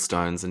 about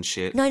cobblestones and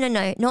shit. No,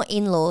 not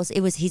in-laws.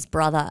 It was his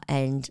brother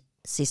and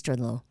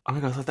sister-in-law. Oh my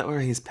God, I thought that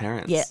were his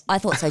parents. Yeah, I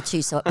thought so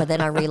too. But then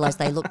I realised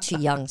they looked too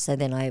young, so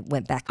then I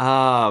went back.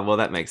 Ah, well,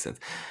 that makes sense.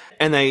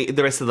 And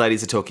the rest of the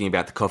ladies are talking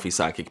about the coffee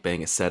psychic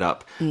being a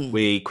setup.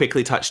 We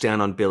quickly touch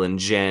down on Bill and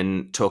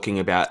Jen talking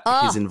about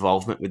his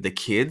involvement with the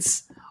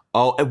kids.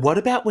 Oh, and what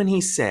about when he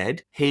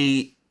said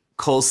he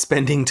calls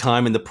spending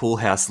time in the pool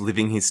house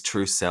living his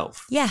true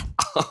self? Yeah.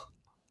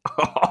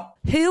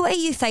 Who are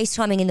you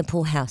FaceTiming in the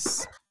pool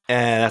house?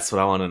 That's what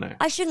I want to know.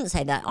 I shouldn't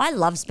say that. I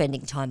love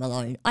spending time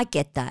alone. I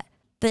get that.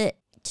 But,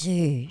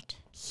 dude,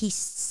 he's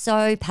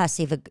so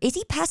passive. Is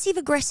he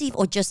passive-aggressive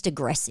or just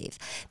aggressive?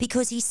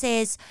 Because he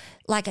says,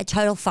 like a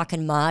total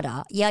fucking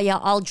martyr, yeah,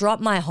 I'll drop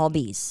my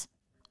hobbies.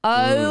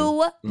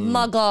 Oh,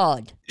 my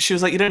God. She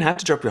was like, you don't have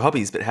to drop your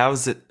hobbies, but how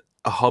is it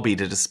a hobby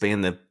to just be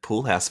in the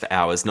pool house for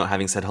hours not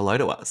having said hello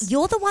to us?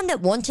 You're the one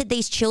that wanted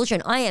these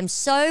children. I am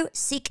so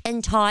sick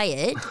and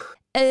tired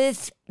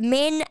of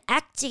men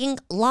acting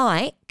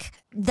like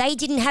they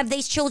didn't have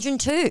these children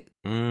too.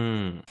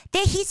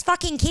 They're his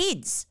fucking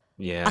kids.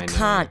 Yeah, I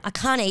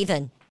can't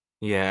even.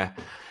 Yeah.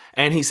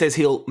 And he says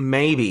he'll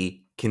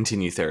maybe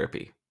continue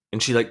therapy.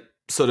 And she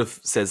sort of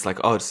says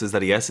oh, is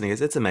that a yes? And he goes,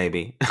 it's a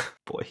maybe.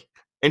 Boy.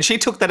 And she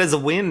took that as a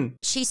win.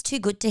 She's too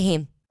good to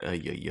him.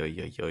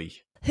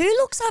 Who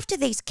looks after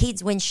these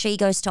kids when she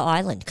goes to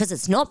Ireland? Because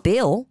it's not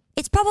Bill.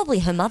 It's probably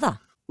her mother.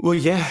 Well,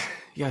 yeah.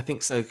 Yeah, I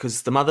think so.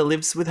 Because the mother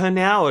lives with her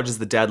now, or does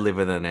the dad live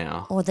with her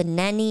now? Or the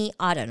nanny.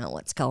 I don't know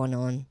what's going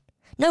on.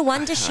 No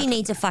wonder she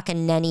needs a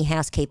fucking nanny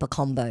housekeeper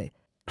combo.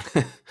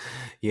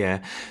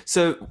 Yeah.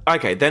 So,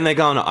 okay, then they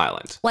go on an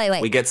island.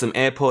 Wait. We get some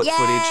airport footage.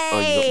 Oh,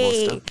 you got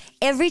more stuff?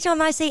 Every time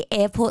I see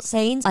airport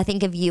scenes, I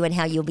think of you and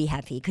how you'll be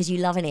happy because you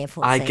love an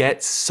airport scene. I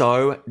get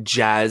so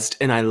jazzed,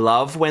 and I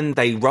love when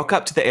they rock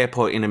up to the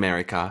airport in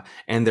America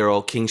and they're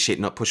all king shit,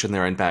 not pushing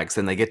their own bags.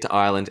 Then they get to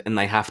Ireland and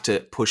they have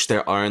to push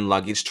their own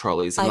luggage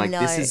trolleys. I'm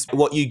this is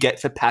what you get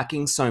for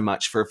packing so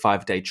much for a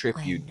 5-day trip,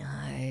 you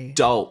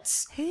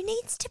dolts. Who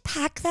needs to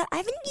pack that?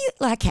 Haven't you?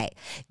 Okay,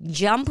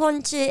 jump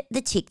onto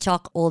the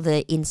TikTok or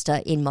the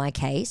Insta in my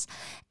case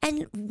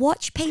and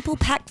watch people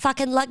pack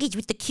fucking luggage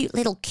with the cute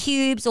little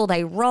cubes, or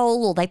they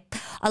roll, or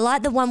I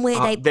like the one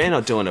where they're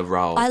not doing a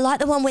roll. I like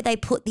the one where they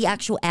put the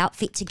actual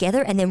outfit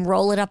together and then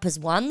roll it up as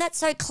one. That's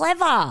so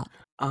clever.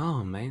 Oh,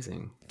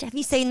 amazing. Have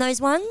you seen those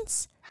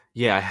ones?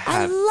 Yeah, I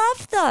have. I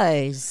love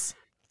those.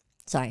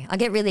 Sorry, I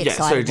get really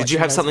excited. So did you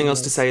have something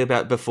else to say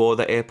about before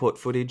the airport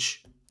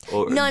footage?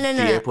 Or No. The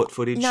airport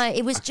footage? No,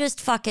 it was just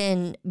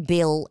fucking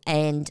Bill,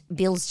 and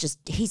Bill's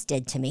he's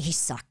dead to me. He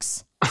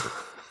sucks.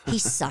 He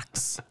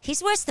sucks.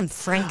 He's worse than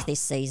Frank this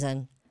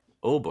season.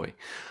 Oh, boy.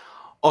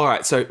 All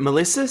right, so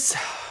Melissa's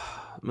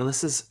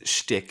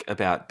shtick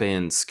about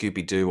being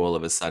Scooby-Doo all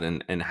of a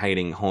sudden and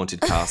hating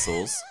haunted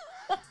castles.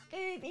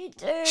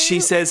 Scooby-Doo. She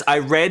says, I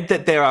read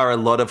that there are a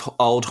lot of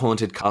old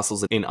haunted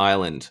castles in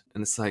Ireland.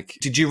 And it's like,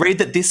 did you read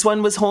that this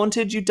one was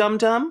haunted, you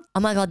dum-dum? Oh,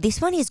 my God,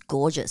 this one is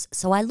gorgeous.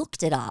 So I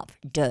looked it up.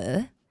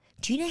 Duh.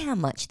 Do you know how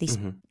much this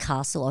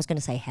castle, I was going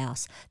to say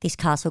house, this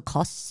castle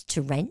costs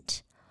to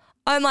rent?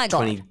 Oh, my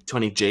God.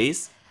 20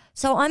 Gs?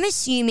 So I'm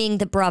assuming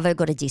the Bravo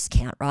got a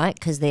discount, right?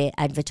 Because they're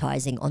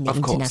advertising on the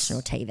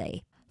international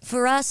TV.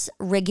 For us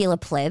regular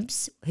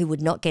plebs who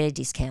would not get a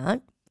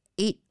discount,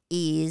 it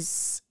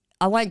is,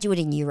 I won't do it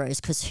in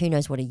euros because who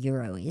knows what a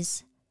euro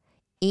is.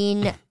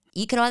 You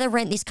can either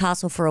rent this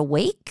castle for a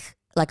week,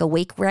 like a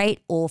week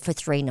rate, or for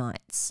 3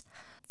 nights.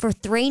 For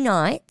 3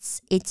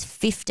 nights, it's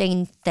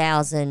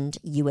 15,000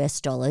 US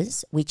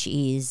dollars, which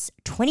is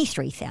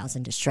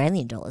 23,000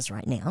 Australian dollars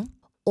right now.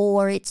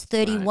 Or it's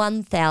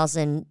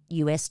 31,000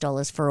 US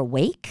dollars for a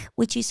week,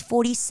 which is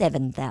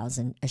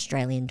 47,000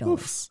 Australian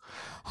dollars.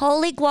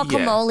 Holy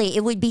guacamole,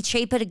 It would be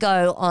cheaper to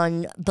go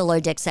on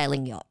below deck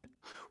sailing yacht.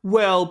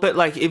 Well, but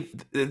if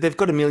they've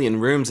got 1 million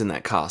rooms in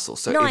that castle,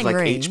 so 9 if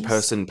rooms. Each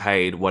person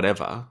paid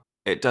whatever,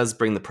 it does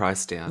bring the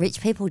price down.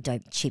 Rich people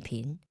don't chip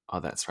in.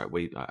 Oh, that's right.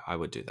 I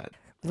would do that.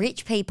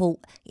 Rich people,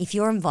 if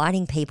you're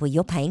inviting people,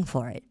 you're paying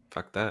for it.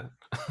 Fuck that.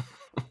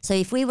 So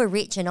if we were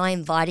rich and I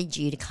invited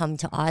you to come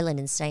to Ireland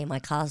and stay in my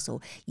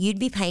castle, you'd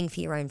be paying for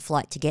your own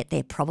flight to get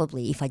there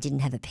probably if I didn't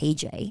have a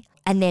PJ.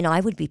 And then I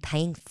would be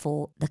paying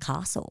for the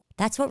castle.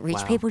 That's what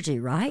rich people do,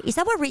 right? Is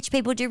that what rich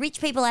people do? Rich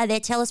people out there,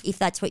 tell us if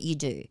that's what you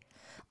do.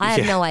 I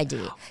have no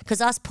idea.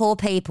 Because us poor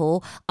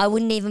people, I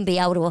wouldn't even be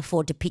able to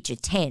afford to pitch a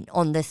tent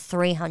on the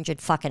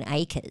 300 fucking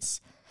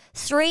acres.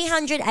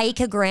 300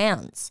 acre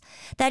grounds.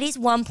 That is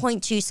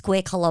 1.2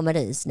 square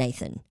kilometres,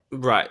 Nathan.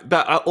 Right.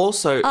 But I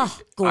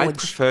gorge.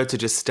 prefer to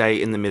just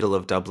stay in the middle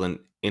of Dublin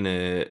in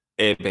an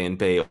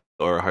Airbnb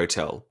or a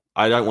hotel.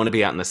 I don't want to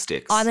be out in the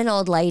sticks. I'm an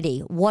old lady.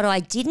 What I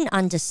didn't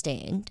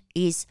understand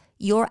is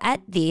you're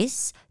at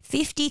this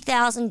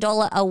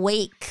 $50,000 a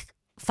week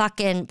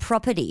fucking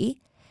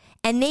property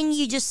and then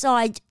you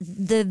decide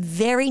the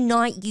very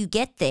night you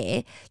get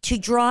there to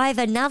drive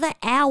another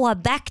hour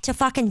back to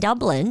fucking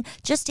Dublin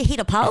just to hit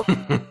a pub?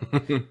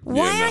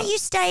 Why aren't you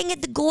staying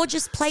at the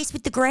gorgeous place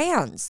with the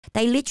grounds?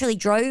 They literally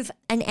drove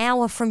an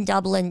hour from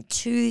Dublin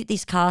to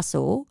this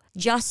castle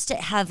just to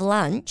have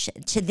lunch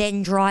to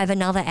then drive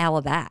another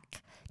hour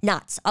back.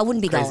 Nuts. I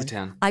wouldn't be Crazy going.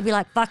 town. I'd be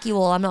like, fuck you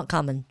all, I'm not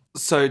coming.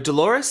 So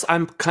Dolores,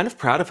 I'm kind of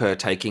proud of her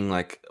taking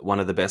like one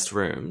of the best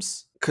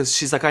rooms because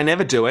she's like, I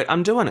never do it.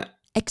 I'm doing it.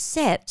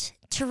 Except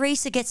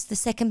Teresa gets the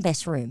second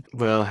best room.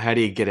 Well, how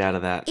do you get out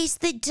of that? Is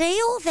the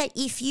deal that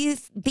if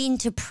you've been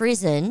to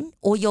prison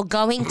or you're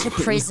going to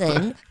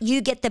prison,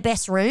 you get the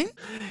best room?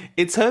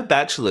 It's her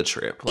bachelor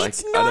trip. Like,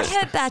 It's not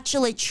her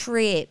bachelor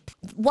trip.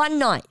 One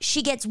night.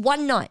 She gets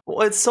one night.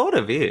 Well, it sort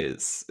of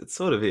is. It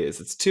sort of is.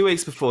 It's 2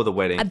 weeks before the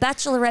wedding. A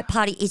bachelorette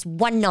party is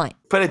one night.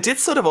 But it did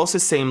sort of also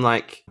seem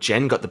like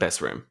Jen got the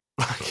best room.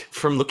 Like,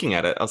 from looking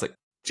at it, I was like,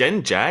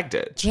 Jen jagged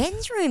it.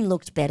 Jen's room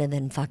looked better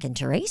than fucking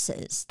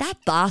Teresa's. That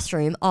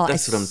bathroom,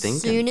 That's what I'm thinking.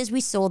 As soon as we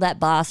saw that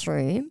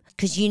bathroom,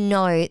 because you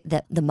know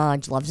that the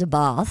Marge loves a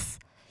bath,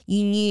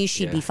 you knew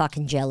she'd be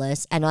fucking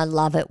jealous. And I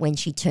love it when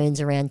she turns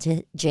around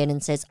to Jen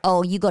and says,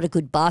 oh, you got a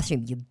good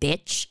bathroom, you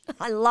bitch.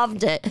 I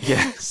loved it.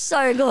 Yeah.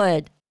 So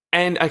good.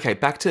 And, okay,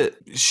 back to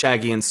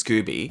Shaggy and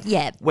Scooby.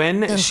 Yeah.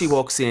 When she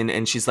walks in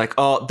and she's like,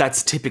 oh,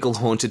 that's typical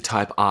haunted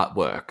type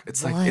artwork.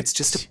 It's like, What? it's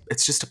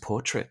just a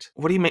portrait.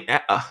 What do you mean?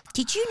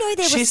 Did you know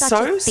there was She's such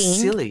so a thing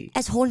silly.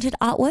 as haunted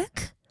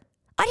artwork?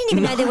 I didn't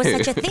even know there was No.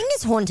 such a thing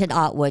as haunted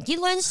artwork.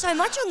 You learn so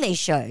much on these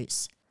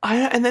shows.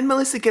 And then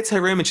Melissa gets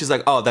her room and she's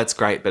like, oh, that's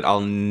great, but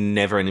I'll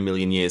never in a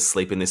million years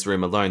sleep in this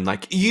room alone.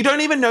 Like, you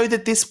don't even know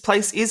that this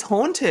place is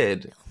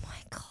haunted. Oh my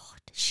God.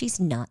 She's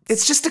nuts.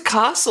 It's just a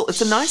castle.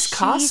 It's a nice She's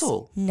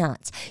castle.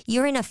 Nuts.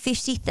 You're in a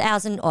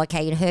 $50,000,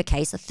 okay, in her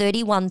case, a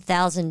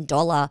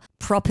 $31,000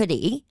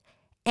 property,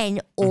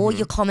 and all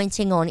you're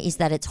commenting on is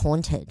that it's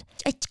haunted.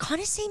 It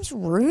kind of seems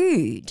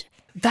rude.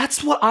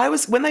 That's what I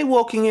was, when they're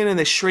walking in and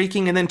they're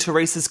shrieking and then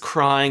Teresa's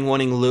crying,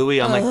 wanting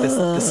Louis, I'm like,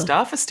 the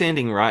staff are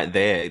standing right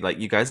there. Like,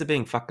 you guys are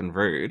being fucking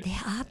rude. They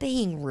are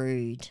being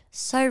rude.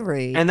 So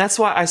rude. And that's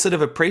why I sort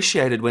of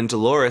appreciated when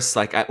Dolores,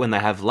 like, when they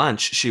have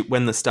lunch,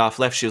 when the staff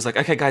left, she was like,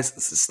 okay, guys,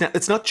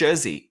 it's not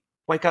Jersey.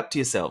 Wake up to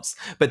yourselves.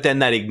 But then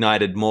that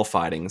ignited more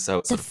fighting.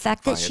 So the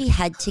fact that she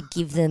had to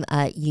give them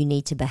a you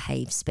need to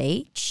behave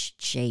speech,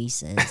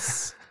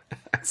 Jesus.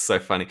 It's so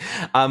funny.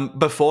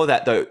 Before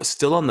that, though,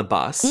 still on the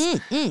bus.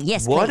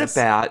 Yes, What please.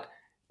 about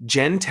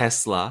Jen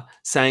Tesla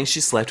saying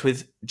she slept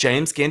with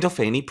James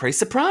Gandolfini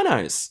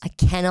pre-Sopranos I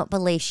cannot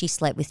believe she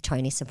slept with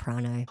Tony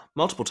Soprano.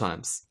 multiple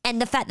times?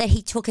 And the fact that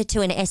he took her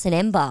to an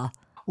S&M bar.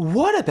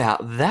 What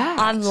about that?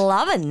 I'm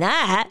loving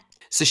that.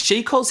 So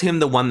she calls him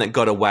the one that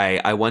got away.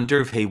 I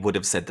wonder if he would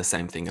have said the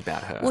same thing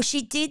about her. Well,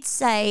 she did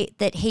say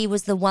that he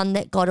was the one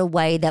that got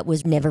away that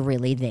was never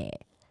really there.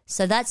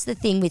 So that's the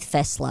thing with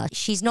Fessler.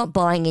 She's not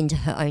buying into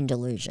her own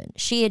delusion.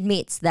 She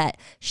admits that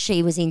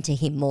she was into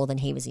him more than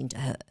he was into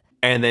her.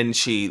 And then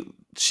she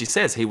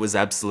says he was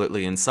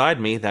absolutely inside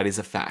me. That is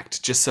a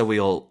fact. Just so we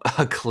all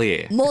are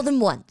clear. More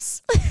than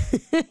once.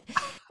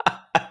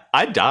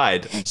 I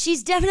died.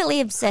 She's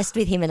definitely obsessed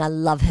with him and I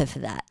love her for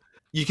that.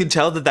 You can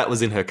tell that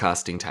was in her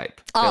casting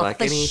tape. Oh, They're like,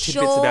 for any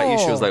tidbits about you?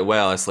 She was sure. like,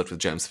 well, I slept with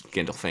James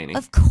Gandolfini.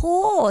 Of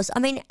course. I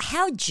mean,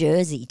 how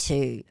Jersey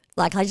too.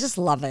 Like, I just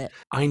love it.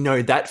 I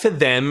know that for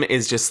them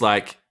is just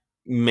like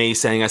me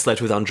saying I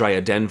slept with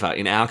Andrea Denver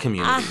in our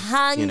community.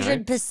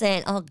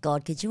 100%. Oh,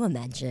 God, could you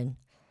imagine?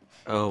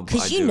 Oh,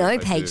 Because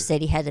Paige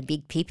said he had a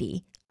big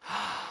pippy.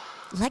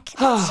 Like,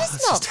 it's just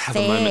Let's not just have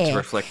fair. a moment to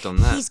reflect on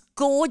that. He's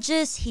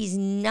gorgeous, he's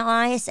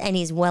nice, and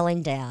he's well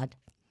endowed.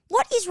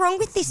 What is wrong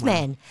with this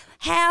man?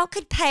 How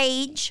could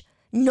Paige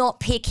not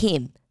pick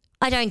him?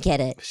 I don't get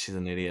it. She's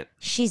an idiot.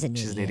 She's an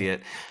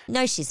idiot.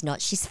 No, she's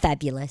not. She's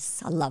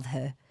fabulous. I love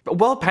her.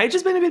 Well, Paige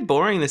has been a bit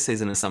boring this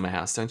season in Summer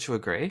House, don't you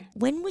agree?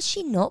 When was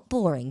she not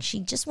boring? She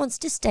just wants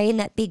to stay in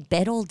that big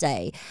bed all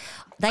day.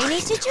 They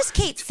need to just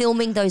keep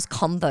filming those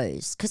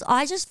combos because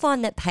I just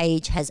find that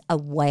Paige has a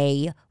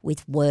way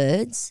with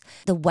words.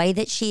 The way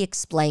that she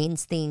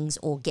explains things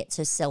or gets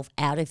herself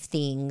out of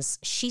things.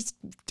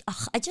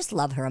 I just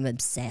love her. I'm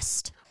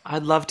obsessed.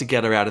 I'd love to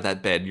get her out of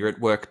that bed. You're at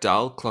work,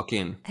 dull. Clock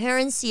in. Her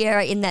and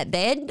Sierra in that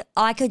bed,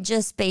 I could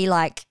just be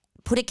like,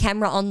 put a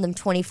camera on them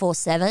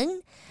 24/7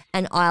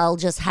 and I'll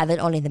just have it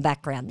on in the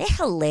background. They're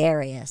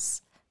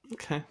hilarious.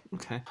 Okay.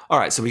 All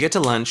right, so we get to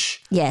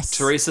lunch. Yes.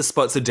 Teresa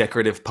spots a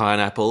decorative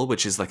pineapple,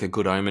 which is like a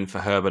good omen for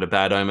her, but a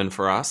bad omen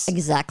for us.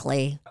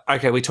 Exactly.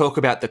 Okay, we talk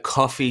about the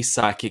coffee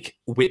psychic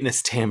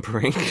witness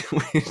tampering,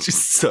 which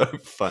is so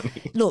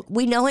funny. Look,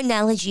 we know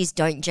analogies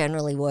don't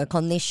generally work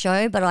on this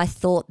show, but I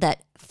thought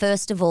that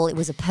first of all, it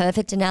was a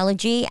perfect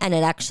analogy and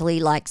it actually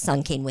like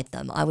sunk in with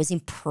them. I was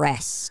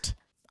impressed.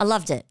 I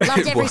loved it.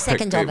 Loved every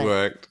second of it. It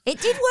worked.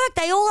 It did work.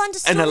 They all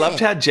understood And I loved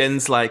it. how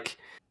Jen's like,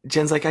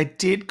 Jen's like, I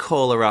did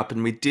call her up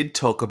and we did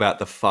talk about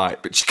the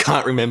fight, but she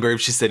can't remember if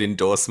she said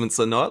endorsements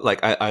or not.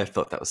 Like, I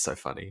thought that was so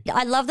funny.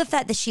 I love the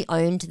fact that she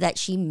owned that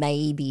she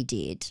maybe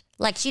did.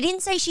 Like, she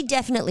didn't say she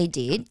definitely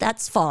did.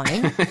 That's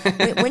fine.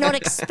 We're not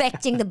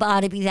expecting the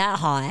bar to be that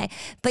high.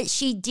 But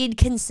she did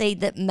concede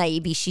that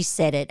maybe she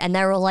said it. And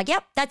they were all like,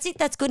 yep, that's it.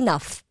 That's good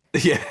enough.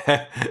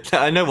 Yeah,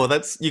 I know.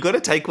 Well, you got to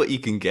take what you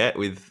can get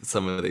with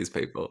some of these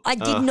people. I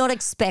did not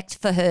expect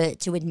for her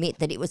to admit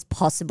that it was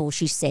possible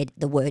she said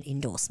the word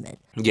endorsement.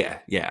 Yeah,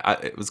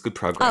 it was good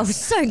progress. Oh, it was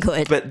so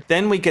good. But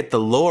then we get the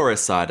Laura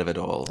side of it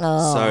all.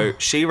 Oh. So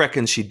she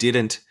reckons she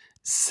didn't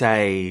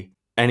say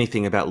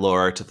anything about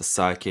Laura to the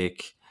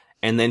psychic.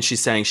 And then she's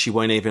saying she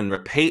won't even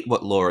repeat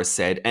what Laura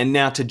said. And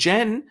now to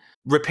Jen,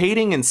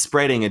 repeating and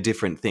spreading are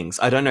different things.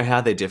 I don't know how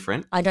they're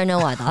different. I don't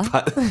know either.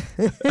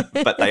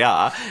 but they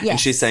are. Yes. And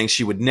she's saying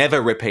she would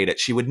never repeat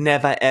it. She would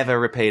never, ever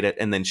repeat it.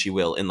 And then she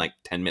will in like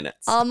 10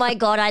 minutes. Oh my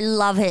God, I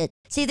love it.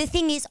 See, the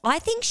thing is, I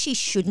think she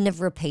shouldn't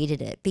have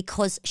repeated it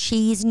because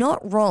she is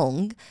not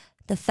wrong.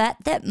 The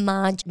fact that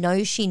Marge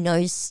knows she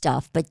knows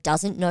stuff but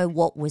doesn't know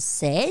what was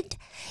said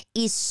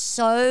is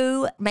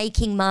so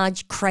making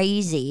Marge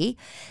crazy.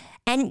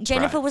 And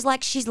Jennifer was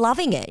like, she's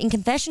loving it. In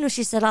confessional,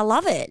 she said, I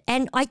love it.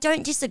 And I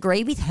don't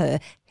disagree with her.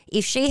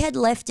 If she had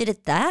left it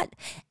at that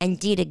and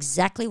did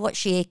exactly what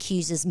she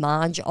accuses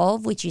Marge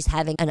of, which is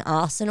having an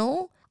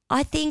arsenal,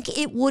 I think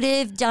it would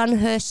have done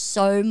her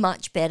so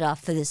much better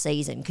for the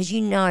season because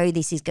you know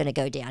this is going to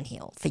go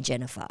downhill for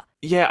Jennifer.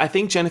 Yeah, I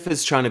think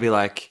Jennifer's trying to be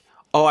like,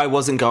 oh, I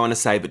wasn't going to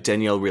say, but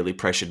Danielle really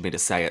pressured me to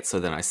say it,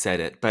 so then I said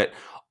it. But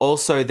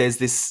also there's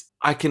this,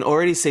 I can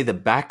already see the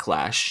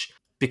backlash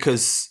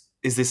because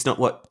is this not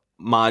what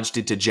Marge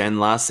did to Jen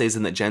last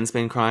season that Jen's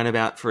been crying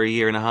about for a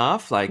year and a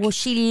half? Like, well,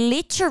 she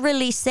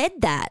literally said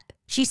that.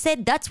 She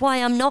said, that's why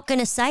I'm not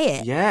going to say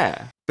it.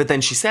 Yeah, but then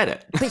she said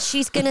it. But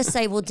she's going to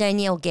say, well,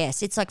 Danielle,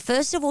 guess. It's like,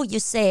 first of all, you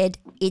said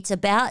it's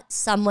about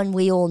someone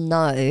we all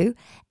know.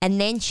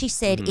 And then she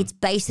said, it's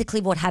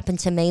basically what happened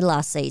to me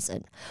last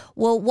season.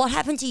 Well, what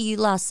happened to you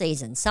last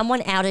season?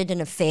 Someone outed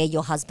an affair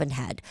your husband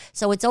had.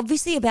 So it's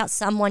obviously about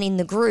someone in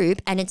the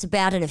group and it's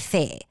about an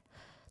affair.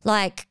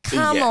 Like,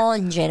 come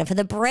on, Jennifer.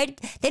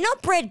 They're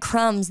not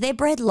breadcrumbs, they're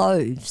bread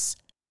loaves.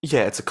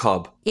 Yeah, it's a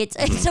cob. It's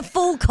a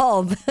full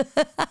cob.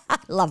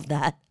 Love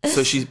that.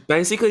 So she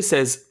basically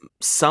says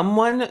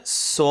someone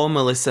saw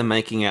Melissa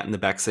making out in the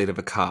backseat of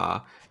a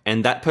car,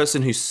 and that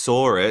person who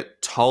saw it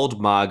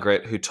told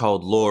Margaret, who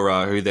told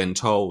Laura, who then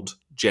told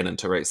Jen and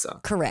Teresa.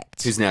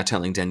 Correct. Who's now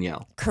telling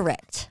Danielle.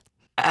 Correct.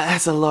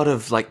 There's a lot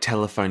of like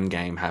telephone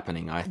game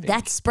happening, I think.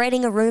 That's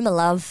spreading a rumour,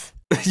 love.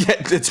 Yeah,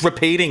 it's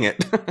repeating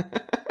it.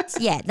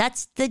 Yeah,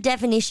 that's the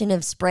definition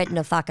of spreading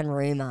a fucking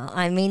rumour.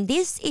 I mean,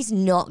 this is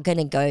not going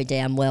to go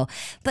down well.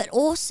 But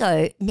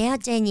also, now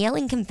Danielle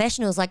in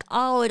confessional is like,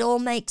 oh, it all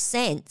makes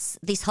sense,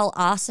 this whole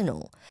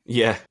arsenal.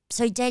 Yeah.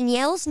 So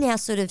Danielle's now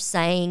sort of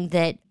saying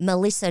that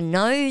Melissa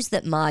knows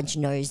that Marge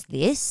knows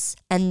this,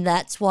 and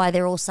that's why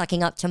they're all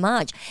sucking up to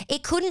Marge.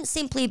 It couldn't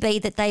simply be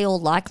that they all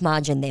like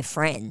Marge and they're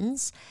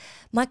friends.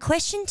 My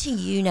question to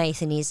you,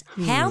 Nathan, is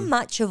how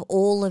much of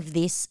all of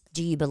this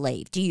do you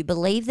believe? Do you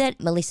believe that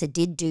Melissa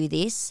did do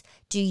this?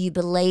 Do you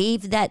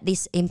believe that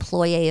this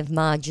employee of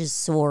Marge's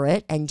saw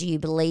it? And do you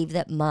believe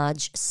that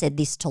Marge said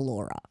this to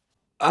Laura?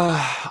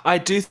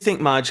 I do think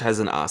Marge has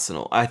an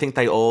arsenal. I think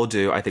they all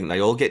do. I think they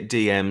all get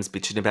DMs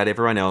bitching about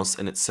everyone else,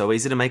 and it's so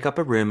easy to make up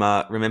a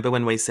rumor. Remember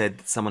when we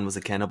said someone was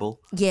a cannibal?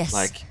 Yes.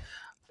 Like,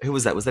 who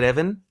was that? Was it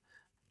Evan?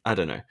 I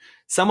don't know.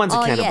 Someone's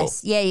a cannibal.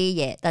 Yes.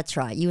 Yeah. That's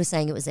right. You were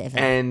saying it was Evan.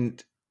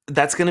 And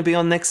that's going to be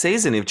on next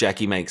season if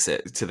Jackie makes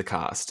it to the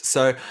cast.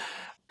 So,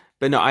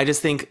 but no, I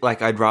just think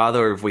like I'd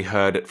rather if we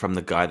heard it from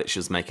the guy that she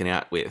was making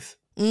out with.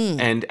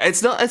 And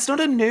it's not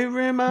a new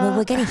rumor. Well,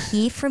 we're going to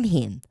hear from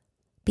him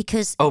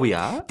because we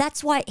are?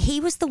 That's why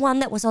he was the one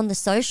that was on the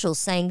socials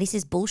saying this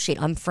is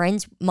bullshit. I'm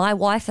friends. My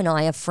wife and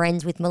I are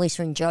friends with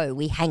Melissa and Joe.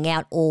 We hang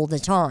out all the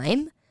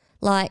time.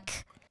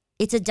 Like,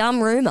 it's a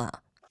dumb rumor.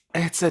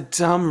 It's a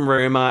dumb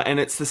rumor, and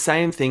it's the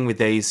same thing with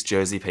these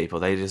Jersey people.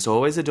 They just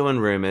always are doing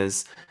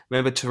rumors.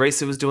 Remember,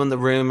 Teresa was doing the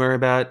rumor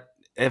about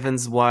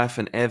Evan's wife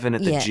and Evan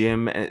at the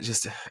gym, and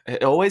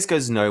it always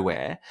goes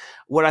nowhere.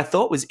 What I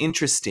thought was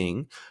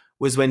interesting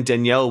was when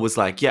Danielle was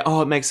like,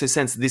 it makes no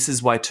sense. This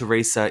is why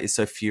Teresa is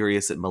so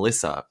furious at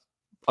Melissa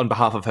on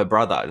behalf of her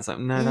brother. And it's like,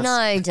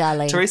 no,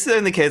 darling. Teresa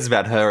only cares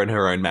about her and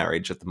her own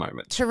marriage at the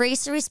moment.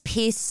 Teresa is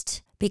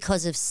pissed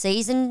because of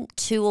season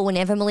 2 or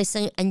whenever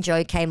Melissa and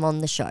Joe came on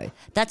the show.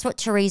 That's what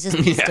Teresa's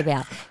pissed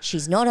about.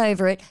 She's not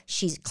over it.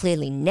 She's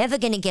clearly never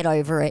going to get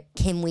over it.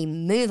 Can we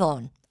move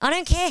on? I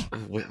don't care.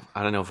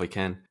 I don't know if we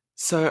can.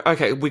 So,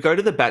 okay, we go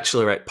to the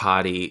bachelorette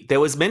party. There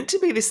was meant to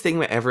be this thing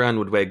where everyone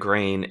would wear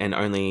green and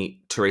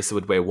only Teresa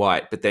would wear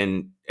white, but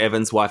then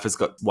Evan's wife has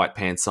got white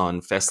pants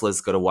on,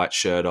 Fessler's got a white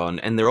shirt on,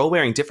 and they're all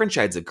wearing different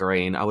shades of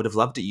green. I would have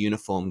loved a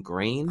uniform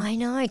green. I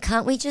know.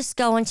 Can't we just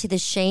go onto the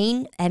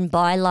Shein and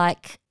buy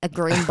like a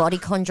green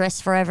bodycon dress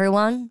for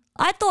everyone?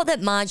 I thought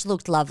that Marge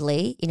looked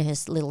lovely in her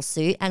little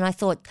suit, and I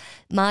thought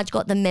Marge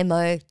got the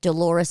memo,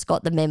 Dolores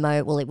got the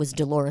memo. Well, it was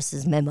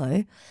Dolores's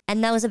memo,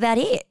 and that was about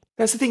it.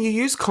 That's the thing. You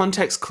use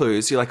context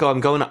clues. You're like, oh, I'm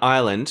going to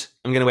Ireland.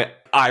 I'm going to wear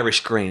Irish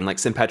green, like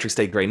St. Patrick's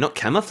Day green, not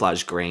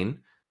camouflage green.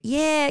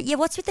 Yeah.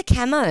 What's with the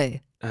camo?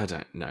 I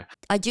don't know.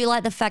 I do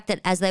like the fact that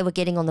as they were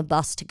getting on the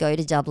bus to go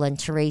to Dublin,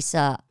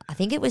 Teresa, I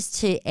think it was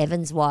to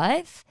Evan's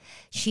wife,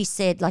 she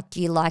said, like,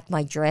 do you like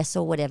my dress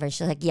or whatever? And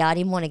she's like, yeah, I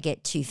didn't want to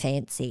get too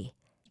fancy.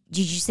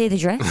 Did you see the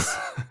dress?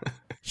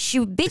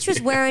 Bitch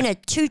was wearing a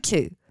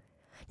tutu.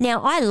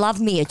 Now, I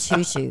love me a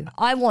tutu.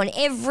 I want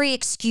every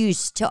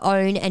excuse to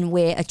own and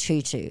wear a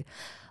tutu.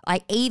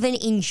 I even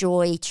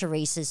enjoy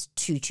Teresa's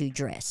tutu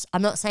dress.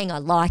 I'm not saying I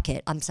like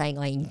it. I'm saying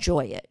I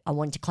enjoy it. I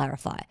wanted to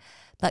clarify.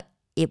 But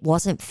it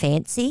wasn't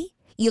fancy.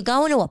 You're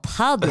going to a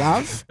pub,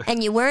 love,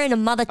 and you're wearing a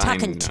mother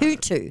tucking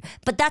tutu.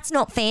 But that's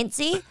not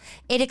fancy.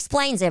 It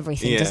explains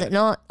everything, does it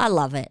not? I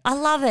love it. I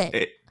love it.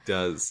 It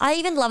does. I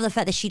even love the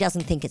fact that she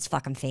doesn't think it's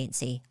fucking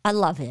fancy. I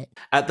love it.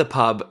 At the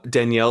pub,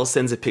 Danielle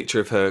sends a picture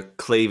of her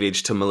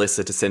cleavage to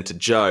Melissa to send to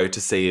Joe to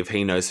see if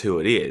he knows who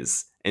it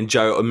is. And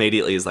Joe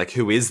immediately is like,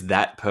 who is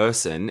that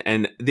person?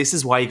 And this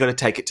is why you got to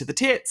take it to the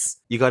tits.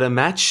 You got to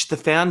match the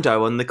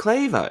foundo on the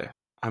clevo.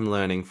 I'm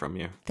learning from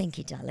you. Thank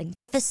you, darling.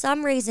 For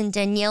some reason,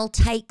 Danielle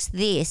takes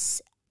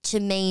this to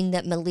mean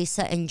that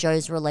Melissa and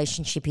Joe's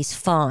relationship is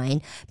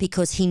fine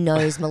because he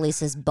knows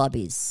Melissa's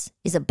bubbies.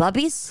 Is it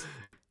bubbies?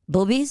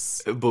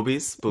 Boobies?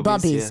 Boobies.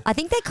 Bubbies. Yeah. I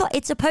think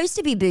it's supposed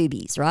to be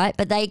boobies, right?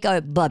 But they go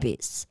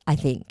bubbies, I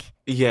think.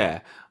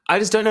 Yeah. I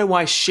just don't know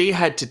why she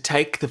had to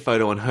take the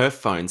photo on her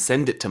phone,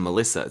 send it to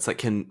Melissa. It's like,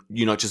 can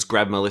you not just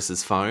grab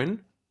Melissa's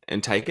phone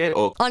and take it?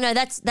 Or oh, no,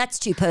 that's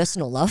too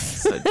personal, love.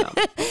 So dumb.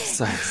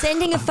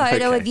 Sending a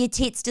photo of your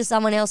tits to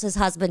someone else's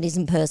husband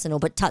isn't personal,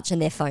 but touching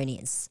their phone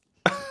is.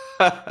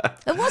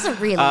 It wasn't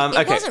really.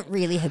 It wasn't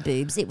really her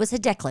boobs. It was her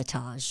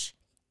décolletage.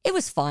 It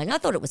was fine. I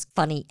thought it was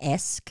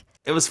funny-esque.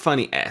 It was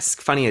funny-esque,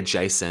 funny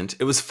adjacent.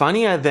 It was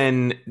funnier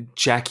than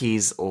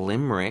Jackie's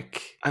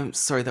limerick. I'm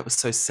sorry, that was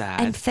so sad.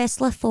 And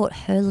Fessler thought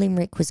her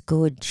limerick was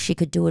good. She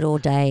could do it all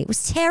day. It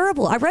was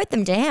terrible. I wrote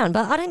them down,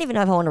 but I don't even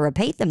know if I want to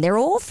repeat them. They're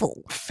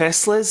awful.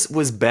 Fessler's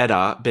was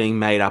better being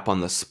made up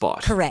on the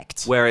spot.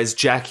 Correct. Whereas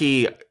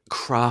Jackie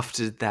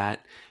crafted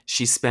that.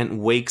 She spent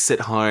weeks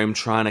at home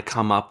trying to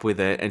come up with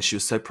it, and she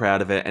was so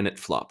proud of it, and it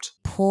flopped.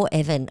 Poor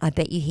Evan. I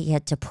bet you he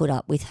had to put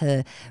up with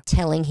her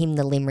telling him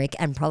the limerick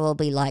and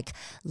probably like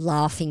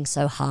laughing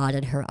so hard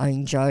at her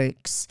own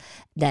jokes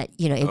that,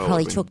 you know, it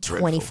probably took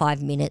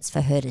 25 minutes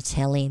for her to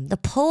tell him. The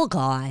poor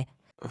guy.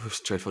 It was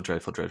dreadful,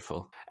 dreadful,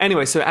 dreadful.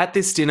 Anyway, so at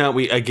this dinner,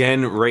 we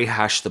again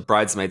rehash the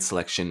bridesmaid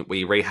selection.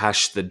 We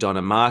rehash the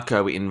Donna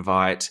Marco. We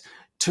invite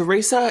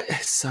Teresa.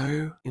 Is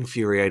so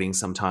infuriating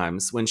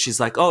sometimes when she's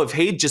like, oh, if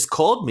he'd just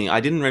called me, I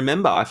didn't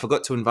remember. I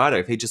forgot to invite her.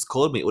 If he just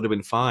called me, it would have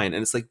been fine.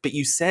 And it's like, but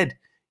you said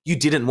you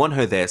didn't want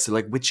her there. So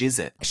like, which is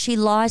it? She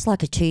lies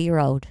like a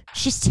 2-year-old.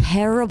 She's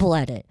terrible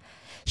at it.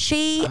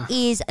 She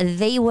is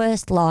the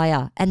worst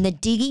liar. And the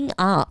digging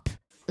up,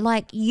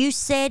 like you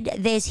said,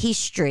 there's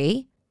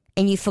history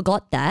and you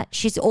forgot that.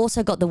 She's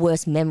also got the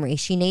worst memory.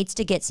 She needs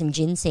to get some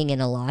ginseng in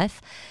her life.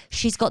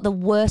 She's got the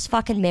worst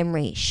fucking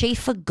memory. She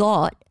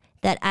forgot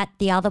that at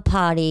the other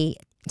party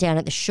down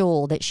at the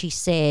shore that she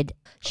said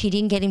she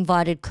didn't get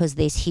invited because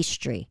there's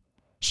history.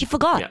 She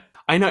forgot. Yeah,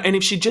 I know. And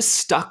if she just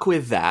stuck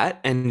with that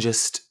and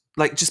just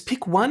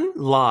pick one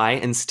lie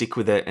and stick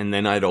with it, and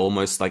then I'd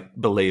almost like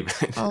believe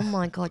it. Oh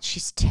my God,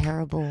 she's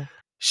terrible.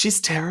 She's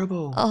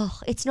terrible. Oh,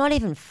 it's not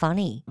even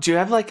funny. Do you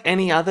have like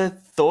any other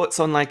thoughts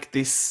on like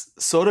this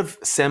sort of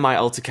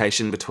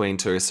semi-altercation between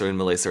Teresa and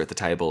Melissa at the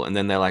table, and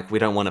then they're like, we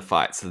don't want to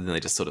fight, so then they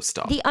just sort of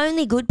stop? The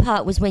only good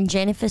part was when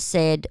Jennifer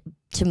said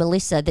to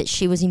Melissa that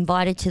she was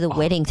invited to the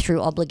wedding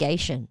through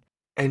obligation.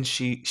 And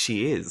she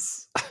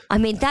is. I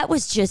mean, that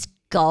was just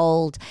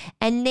gold.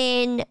 And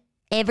then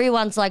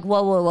everyone's like,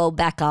 whoa,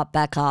 back up.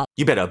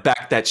 You better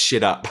back that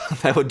shit up.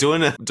 They were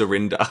doing a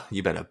Dorinda.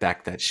 You better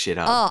back that shit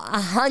up. Oh,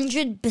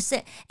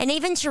 100%. And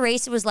even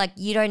Teresa was like,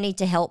 you don't need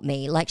to help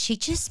me. Like, she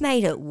just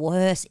made it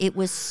worse. It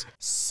was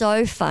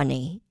so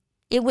funny.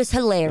 It was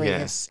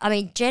hilarious. Yeah. I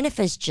mean,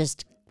 Jennifer's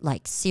just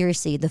like,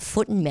 seriously, the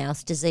foot and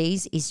mouth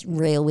disease is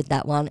real with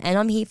that one. And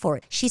I'm here for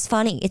it. She's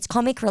funny. It's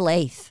comic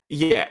relief.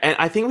 Yeah, and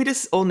I think we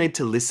just all need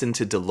to listen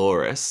to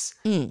Dolores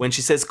when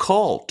she says,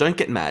 call, don't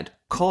get mad,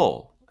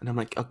 call. And I'm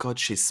like, oh God,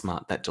 she's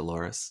smart, that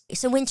Dolores.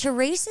 So when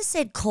Teresa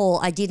said call,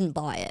 I didn't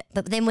buy it.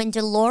 But then when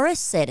Dolores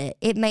said it,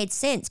 it made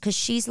sense because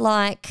she's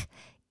like,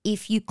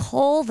 if you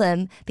call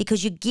them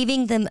because you're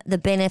giving them the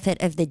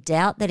benefit of the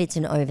doubt that it's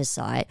an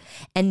oversight,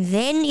 and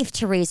then if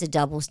Teresa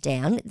doubles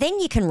down, then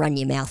you can run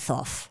your mouth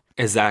off.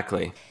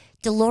 Exactly.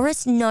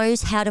 Dolores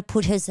knows how to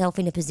put herself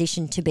in a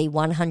position to be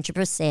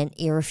 100%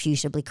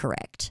 irrefutably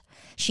correct.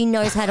 She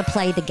knows how to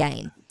play the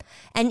game.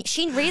 And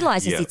she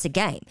realizes it's a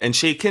game. And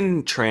she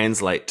can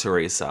translate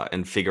Teresa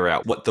and figure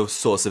out what the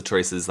source of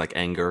Teresa's like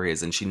anger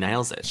is, and she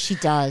nails it. She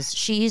does.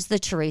 She is the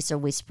Teresa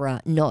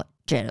whisperer, not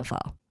Jennifer.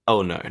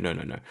 Oh, no.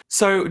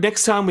 So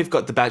next time we've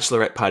got the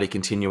bachelorette party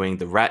continuing,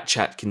 the rat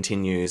chat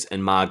continues,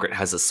 and Margaret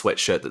has a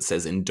sweatshirt that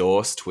says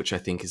endorsed, which I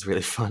think is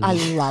really funny. I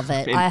love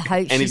it. I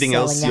hope she's Anything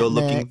else selling you're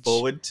that looking merch.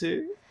 forward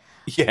to?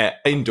 Yeah,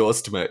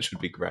 endorsed merch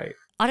would be great.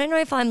 I don't know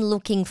if I'm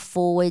looking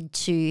forward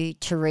to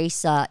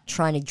Teresa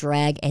trying to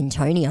drag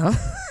Antonia.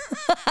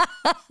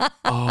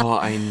 Oh,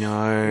 I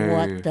know.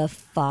 What the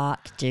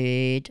fuck,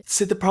 dude?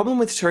 So the problem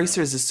with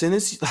Teresa is as soon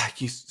as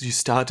you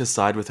start to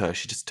side with her,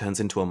 she just turns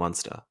into a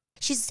monster.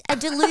 She's a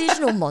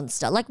delusional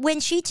monster. Like when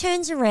she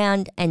turns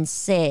around and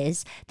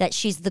says that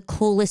she's the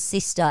coolest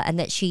sister and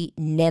that she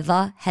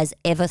never has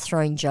ever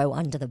thrown Joe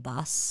under the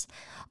bus,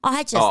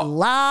 I just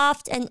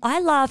laughed, and I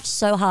laughed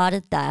so hard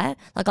at that.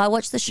 Like I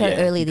watched the show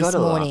early this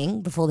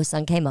morning before the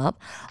sun came up.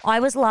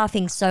 I was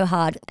laughing so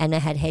hard, and I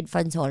had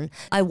headphones on.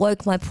 I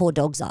woke my poor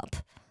dogs up.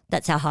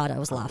 That's how hard I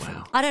was laughing.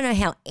 Wow. I don't know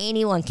how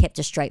anyone kept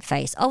a straight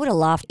face. I would have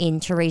laughed in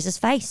Teresa's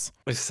face.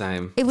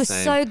 Same. It was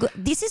same. so good.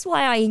 This is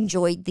why I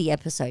enjoyed the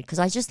episode, because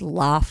I just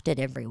laughed at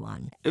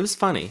everyone. It was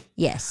funny.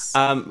 Yes.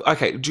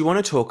 Okay, do you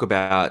want to talk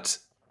about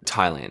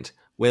Thailand?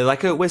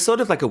 We're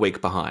sort of like a week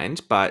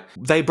behind, but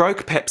they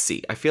broke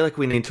Pepsi. I feel like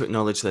we need to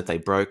acknowledge that they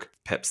broke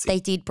Pepsi. They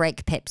did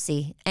break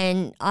Pepsi,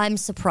 and I'm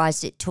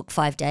surprised it took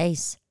 5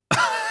 days.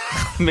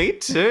 Me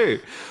too.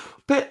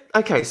 But,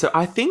 okay, so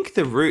I think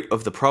the root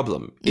of the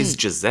problem is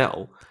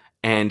Giselle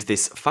and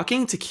this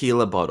fucking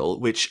tequila bottle,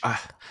 which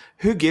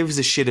who gives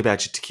a shit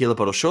about your tequila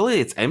bottle? Surely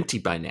it's empty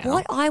by now.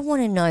 What I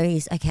want to know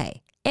is,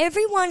 okay,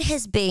 everyone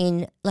has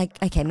been like,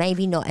 okay,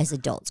 maybe not as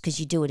adults because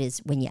you do it as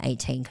when you're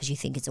 18 because you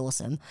think it's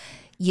awesome.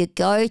 You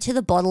go to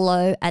the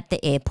bottle-o at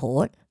the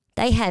airport.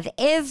 They have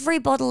every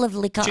bottle of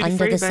liquor Duty under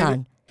free, the baby.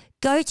 sun.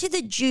 Go to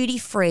the duty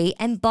free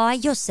and buy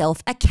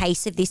yourself a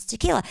case of this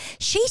tequila.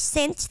 She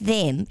sent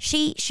them,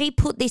 she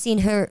put this in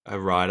her, A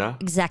rider?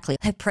 exactly,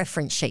 her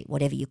preference sheet,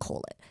 whatever you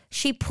call it.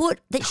 She put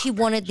that she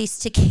wanted this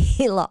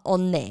tequila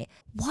on there.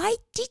 Why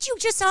did you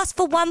just ask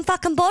for one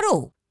fucking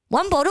bottle?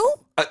 One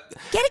bottle? Get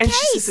a And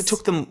case. she says it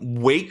took them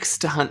weeks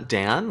to hunt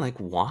down. Like,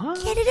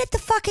 what? Get it at the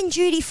fucking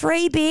duty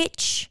free,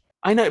 bitch.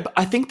 I know, but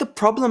I think the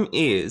problem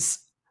is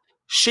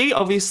she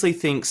obviously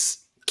thinks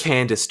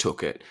Candace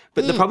took it.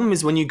 But the problem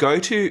is when you go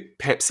to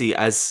Pepsi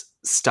as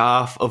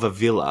staff of a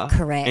villa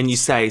Correct. and you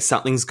say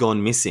something's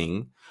gone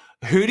missing,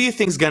 who do you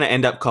think is going to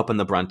end up copping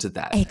the brunt of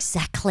that?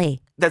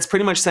 Exactly. That's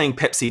pretty much saying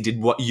Pepsi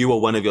did what you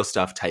or one of your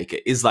staff take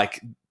it. Is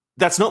like,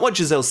 that's not what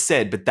Giselle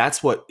said, but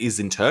that's what is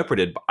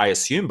interpreted, I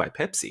assume, by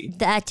Pepsi.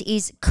 That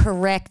is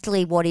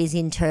correctly what is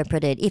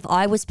interpreted. If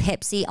I was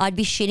Pepsi, I'd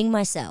be shitting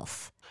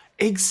myself.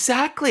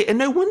 Exactly. And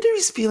no wonder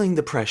he's feeling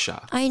the pressure.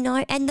 I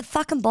know. And the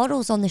fucking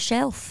bottle's on the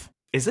shelf.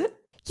 Is it?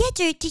 Yeah,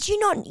 dude, did you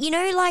not,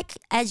 like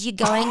as you're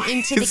going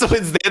into the So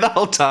it's there the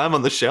whole time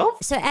on the shelf?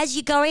 So as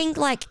you're going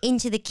like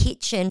into the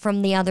kitchen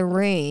from the other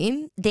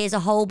room, there's a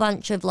whole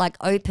bunch of like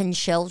open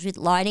shelves with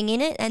lighting in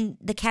it, and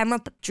the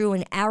camera drew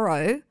an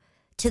arrow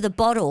to the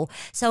bottle.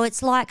 So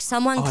it's like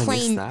someone I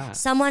missed that.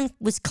 someone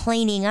was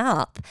cleaning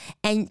up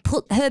and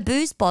put her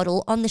booze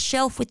bottle on the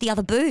shelf with the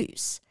other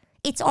booze.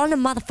 It's on a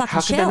motherfucking How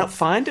shelf. can they not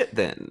find it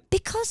then?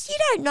 Because you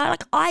don't know.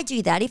 Like, I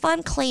do that. If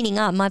I'm cleaning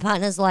up, my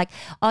partner's like,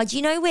 oh, do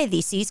you know where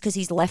this is? Because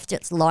he's left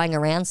it lying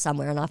around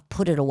somewhere and I've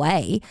put it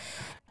away.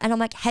 And I'm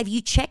like, have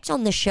you checked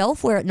on the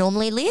shelf where it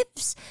normally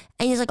lives?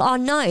 And he's like, oh,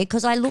 no,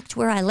 because I looked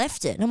where I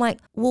left it. And I'm like,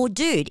 well,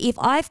 dude, if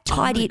I've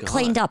tidied,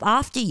 cleaned up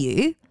after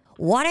you,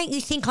 why don't you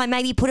think I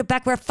maybe put it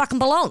back where it fucking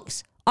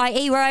belongs?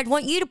 i.e. where I'd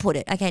want you to put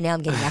it. Okay, now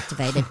I'm getting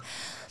activated.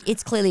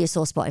 It's clearly a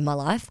sore spot in my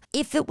life.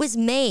 If it was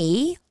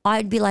me,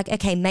 I'd be like,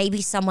 okay,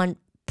 maybe someone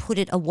put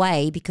it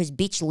away because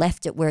bitch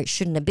left it where it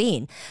shouldn't have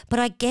been. But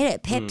I get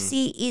it.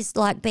 Pepsi is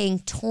like being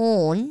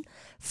torn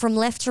from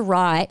left to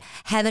right,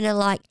 having to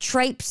like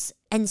traipse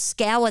and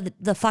scour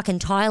the fucking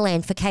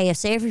Thailand for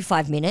KFC every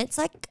 5 minutes.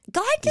 Like,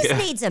 guy just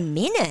needs a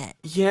minute.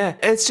 Yeah,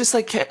 it's just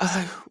like,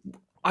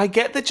 I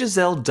get that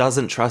Giselle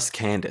doesn't trust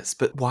Candace,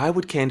 but why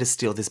would Candace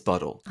steal this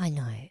bottle? I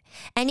know.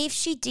 And if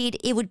she did,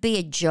 it would be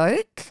a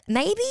joke.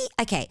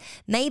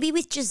 Maybe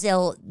with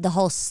Giselle, the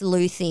whole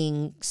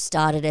sleuthing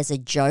started as a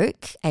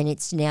joke and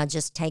it's now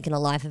just taken a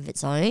life of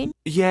its own.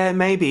 Yeah,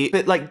 maybe.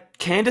 But like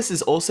Candace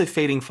is also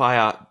feeding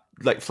fire,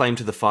 like flame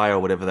to the fire or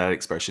whatever that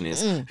expression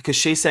is, because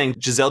she's saying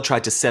Giselle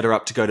tried to set her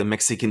up to go to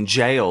Mexican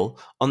jail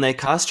on their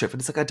cast trip. And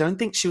it's like, I don't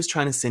think she was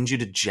trying to send you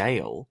to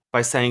jail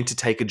by saying to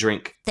take a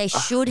drink. They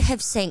should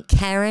have sent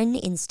Karen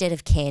instead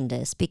of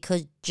Candace,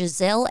 because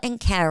Giselle and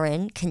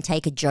Karen can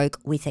take a joke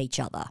with each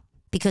other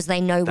because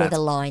they know where the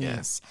line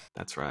is.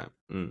 That's right.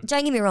 Don't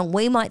get me wrong,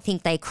 we might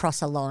think they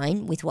cross a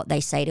line with what they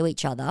say to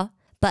each other,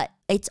 but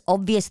it's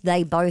obvious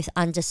they both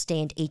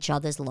understand each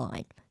other's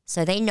line.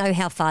 So they know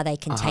how far they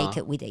can take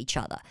it with each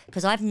other.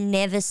 Because I've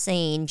never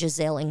seen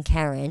Giselle and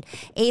Karen,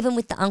 even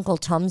with the Uncle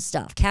Tom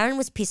stuff. Karen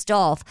was pissed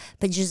off,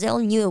 but Giselle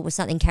knew it was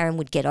something Karen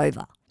would get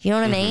over. You know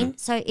what I mean?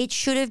 So it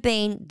should have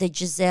been the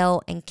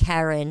Giselle and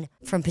Karen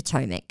from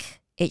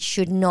Potomac. It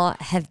should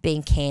not have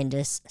been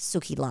Candace,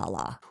 Suki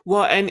Lala.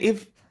 Well, and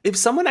if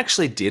someone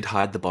actually did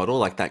hide the bottle,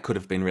 like that could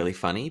have been really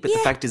funny. But the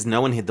fact is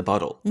no one hid the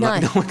bottle. No.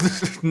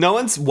 Like, no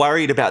one's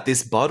worried about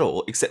this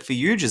bottle except for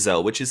you,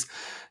 Giselle, which is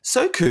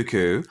so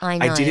cuckoo. I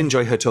know. I did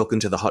enjoy her talking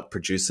to the hot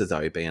producer,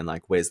 though, being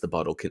like, where's the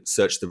bottle?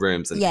 Search the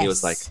rooms. And he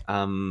was like,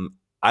 I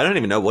don't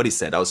even know what he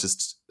said. I was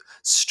just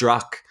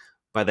struck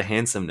by the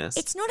handsomeness.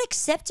 It's not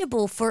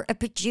acceptable for a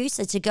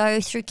producer to go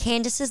through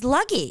Candace's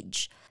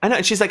luggage. I know.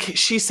 And she's like,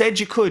 she said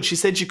you could. She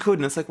said you could.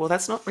 And it's like, well,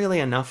 that's not really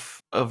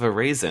enough of a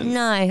reason.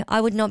 No,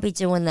 I would not be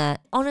doing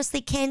that.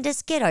 Honestly,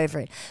 Candace, get over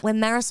it. When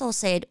Marisol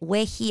said,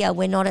 we're here,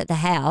 we're not at the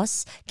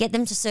house, get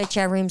them to search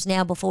our rooms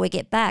now before we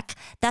get back,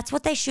 that's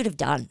what they should have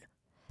done.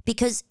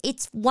 Because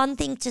it's one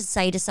thing to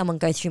say to someone,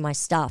 go through my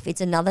stuff.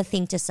 It's another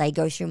thing to say,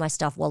 go through my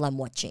stuff while I'm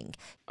watching.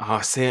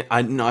 Oh, see,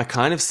 I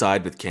kind of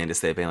side with Candace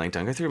there, being like,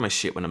 don't go through my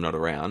shit when I'm not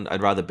around.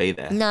 I'd rather be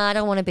there. No, I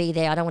don't want to be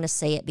there. I don't want to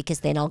see it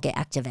because then I'll get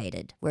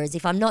activated. Whereas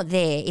if I'm not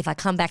there, if I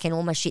come back and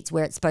all my shit's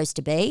where it's supposed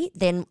to be,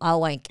 then I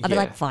won't. I'll be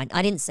like, fine,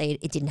 I didn't see it.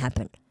 It didn't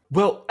happen.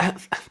 Well,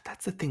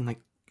 that's the thing. Like,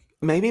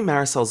 maybe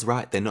Marisol's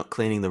right. They're not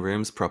cleaning the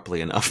rooms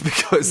properly enough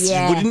because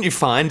wouldn't you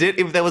find it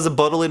if there was a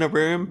bottle in a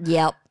room?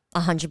 Yep.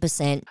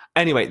 100%.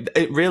 Anyway,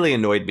 it really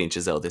annoyed me,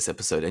 Giselle, this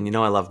episode. And you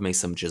know I love me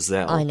some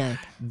Giselle. I know.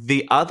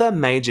 The other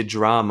major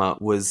drama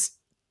was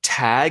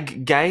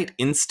Taggate,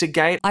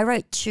 Instagate. I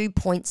wrote 2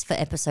 points for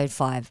episode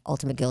 5,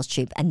 Ultimate Girls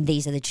Tube, and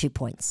these are the 2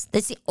 points.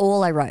 That's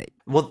all I wrote.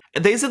 Well,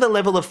 these are the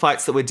level of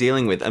fights that we're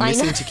dealing with. A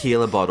missing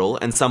tequila bottle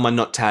and someone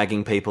not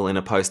tagging people in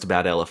a post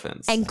about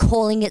elephants. And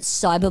calling it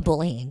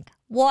cyberbullying.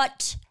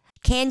 What?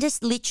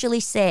 Candace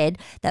literally said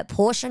that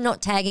Portia not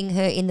tagging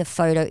her in the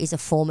photo is a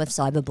form of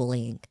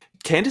cyberbullying.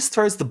 Candace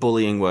throws the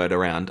bullying word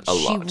around a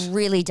lot. She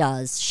really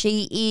does.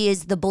 She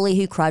is the bully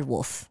who cried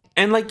wolf.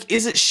 And like,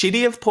 is it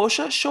shitty of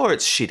Portia? Sure,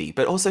 it's shitty,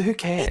 but also who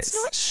cares? It's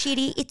not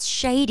shitty, it's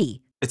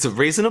shady. It's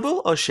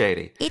reasonable or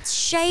shady? It's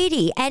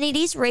shady, and it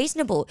is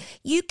reasonable.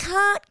 You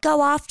can't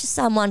go after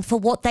someone for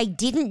what they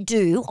didn't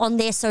do on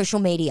their social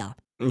media.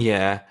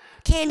 Yeah.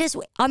 Candace,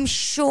 I'm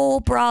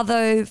sure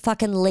Bravo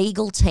fucking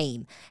legal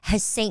team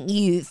has sent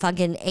you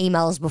fucking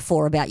emails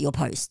before about your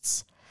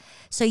posts.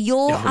 So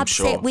you're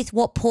upset with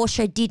what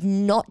Portia did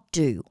not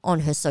do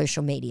on her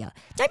social media.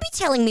 Don't be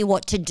telling me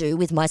what to do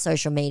with my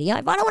social media.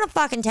 If I don't want to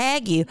fucking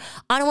tag you,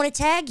 I don't want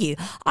to tag you.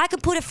 I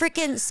could put a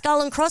freaking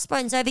skull and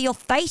crossbones over your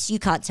face. You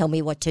can't tell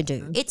me what to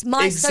do. It's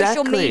my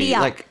social media.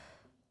 Like,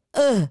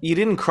 you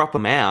didn't crop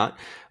them out.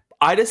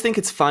 I just think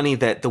it's funny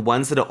that the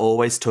ones that are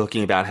always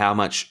talking about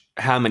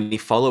how many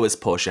followers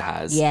Portia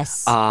has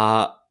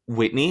are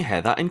Whitney,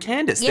 Heather, and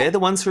Candace. They're the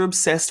ones who are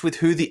obsessed with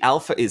who the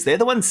alpha is. They're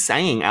the ones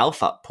saying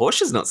alpha.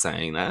 Portia's not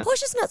saying that.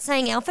 Portia's not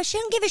saying alpha. She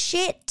don't give a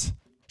shit.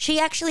 She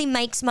actually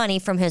makes money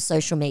from her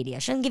social media.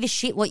 She doesn't give a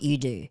shit what you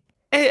do.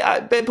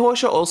 But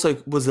Portia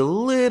also was a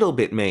little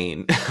bit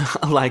mean.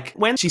 Like,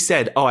 when she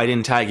said, I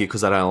didn't tag you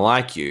because I don't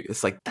like you,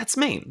 it's like, that's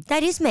mean.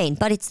 That is mean,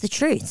 but it's the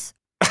truth.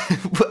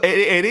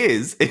 It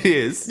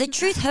is. The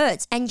truth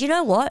hurts. And you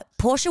know what?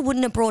 Portia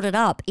wouldn't have brought it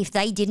up if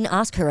they didn't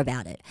ask her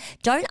about it.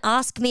 Don't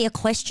ask me a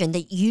question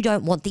that you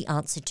don't want the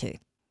answer to.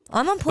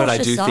 I'm on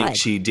Portia's side. But I do think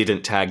she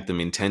didn't tag them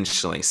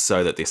intentionally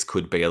so that this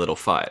could be a little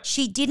fight.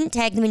 She didn't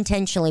tag them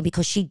intentionally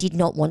because she did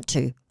not want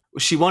to.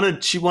 She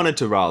wanted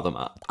to rile them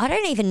up. I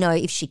don't even know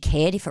if she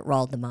cared if it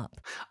rolled them up.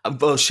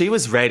 Well, she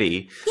was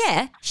ready.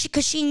 Yeah,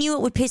 because she knew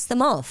it would piss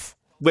them off.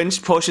 When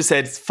Portia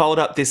said, fold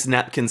up this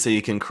napkin so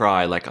you can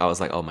cry, like, I was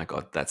like, oh my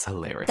God, that's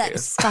hilarious.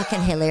 That's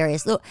fucking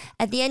hilarious. Look,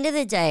 at the end of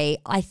the day,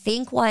 I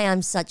think why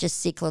I'm such a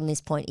stickler on this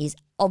point is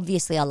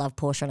obviously I love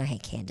Portia and I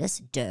hate Candace,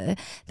 duh.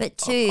 But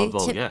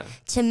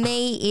to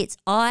me, it's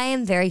I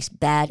am very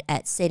bad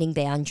at setting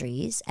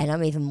boundaries and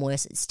I'm even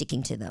worse at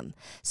sticking to them.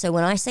 So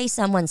when I see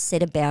someone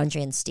set a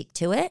boundary and stick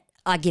to it,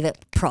 I give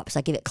it props.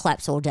 I give it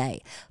claps all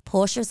day.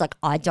 Portia's like,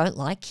 I don't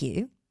like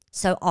you.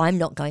 So I'm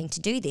not going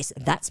to do this.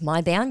 That's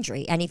my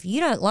boundary. And if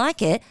you don't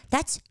like it,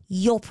 that's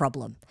your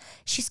problem.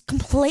 She's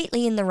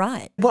completely in the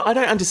right. What I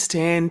don't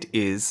understand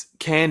is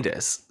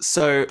Candace.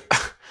 So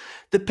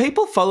the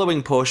people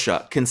following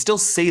Portia can still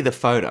see the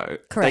photo.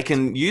 Correct. They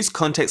can use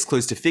context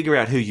clues to figure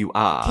out who you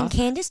are. Can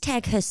Candace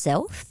tag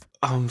herself?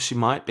 She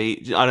might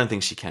be. I don't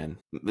think she can.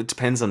 It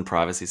depends on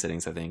privacy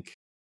settings, I think.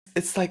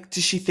 It's like,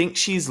 does she think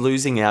she's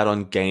losing out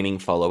on gaining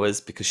followers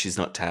because she's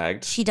not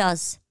tagged? She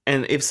does.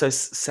 And if so,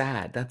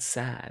 sad. That's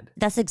sad.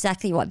 That's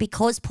exactly right.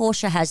 Because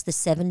Portia has the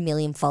 7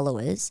 million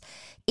followers,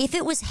 if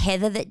it was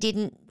Heather that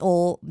didn't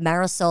or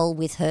Marisol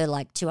with her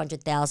like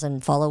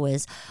 200,000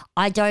 followers,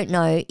 I don't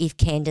know if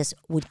Candace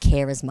would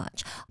care as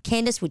much.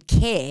 Candace would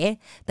care,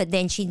 but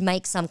then she'd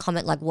make some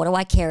comment like, what do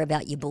I care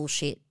about your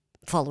bullshit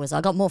followers?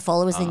 I got more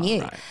followers than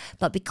you. Right.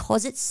 But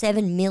because it's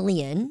 7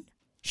 million,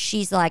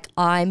 she's like,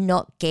 I'm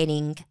not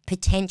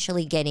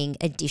potentially getting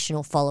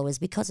additional followers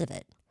because of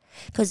it.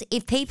 Because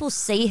if people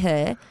see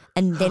her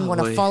and then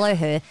want to follow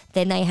her,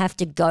 then they have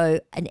to go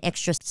an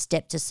extra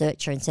step to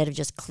search her instead of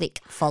just click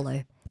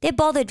follow. They're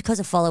bothered because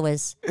of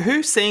followers.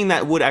 Who seeing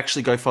that would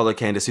actually go follow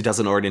Candace who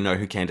doesn't already know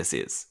who Candace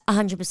is?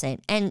 100%.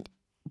 And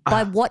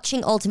by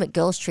watching Ultimate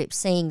Girls Trip,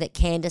 seeing that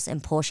Candace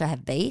and Portia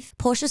have beef,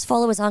 Portia's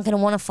followers aren't going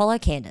to want to follow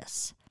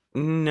Candace.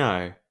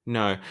 No.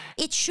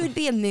 It should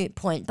be a moot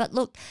point. But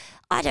look,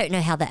 I don't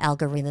know how the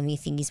algorithmy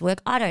thingies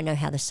work. I don't know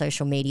how the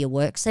social media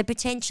works. So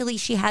potentially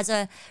she has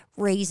a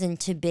reason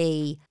to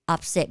be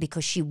upset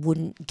because she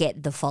wouldn't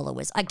get the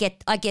followers. I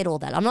get all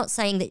that. I'm not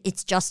saying that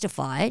it's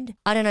justified.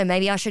 I don't know.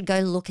 Maybe I should go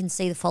look and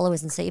see the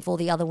followers and see if all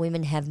the other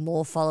women have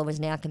more followers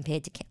now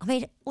compared to... I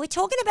mean, we're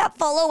talking about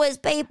followers,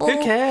 people.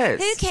 Who cares?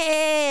 Who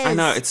cares? I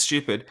know, it's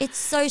stupid. It's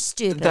so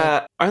stupid.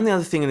 The only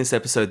other thing in this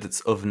episode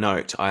that's of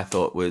note, I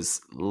thought, was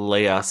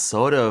Leah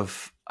sort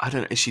of... I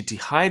don't know, is she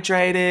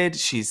dehydrated?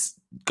 She's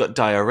got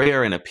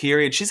diarrhea in a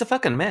period. She's a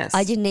fucking mess.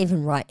 I didn't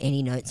even write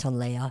any notes on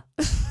Leah.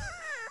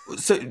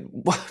 So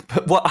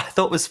what I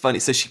thought was funny,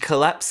 so she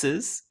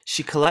collapses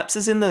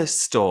in the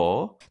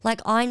store.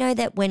 Like, I know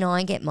that when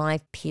I get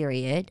my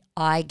period,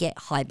 I get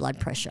high blood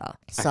pressure.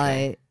 So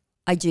Okay.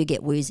 I do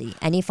get woozy.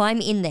 And if I'm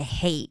in the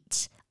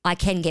heat, I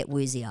can get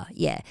woozier.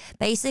 Yeah.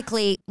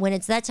 Basically, when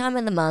it's that time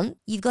of the month,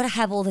 you've got to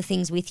have all the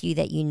things with you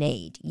that you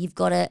need. You've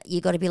got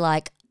to be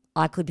like,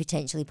 I could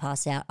potentially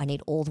pass out. I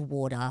need all the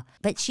water.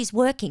 But she's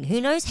working.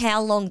 Who knows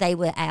how long they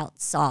were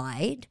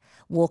outside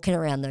walking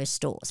around those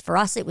stores. For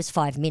us, it was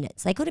 5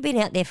 minutes. They could have been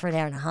out there for an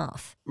hour and a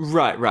half.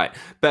 Right.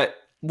 But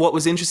what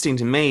was interesting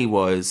to me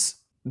was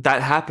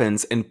that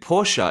happens and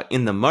Portia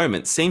in the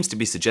moment seems to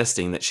be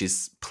suggesting that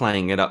she's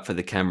playing it up for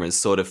the cameras,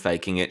 sort of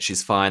faking it.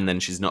 She's fine, then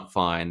she's not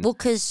fine. Well,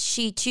 because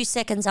 2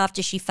 seconds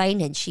after she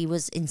fainted, she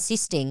was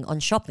insisting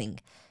on shopping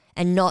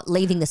and not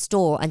leaving the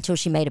store until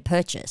she made a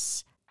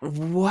purchase.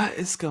 What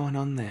is going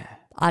on there?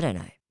 I don't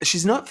know.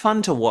 She's not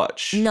fun to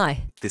watch. No.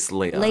 This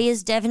Leah.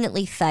 Leah's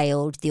definitely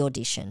failed the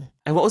audition.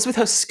 And what was with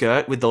her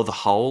skirt with all the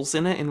holes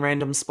in it in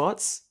random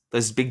spots?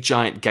 Those big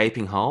giant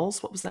gaping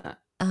holes? What was that?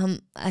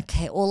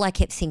 Okay, all I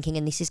kept thinking,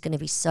 and this is going to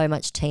be so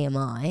much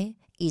TMI,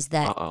 is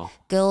that Uh-oh.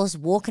 girls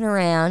walking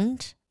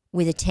around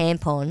with a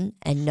tampon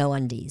and no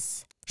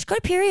undies. She's got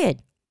a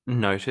period.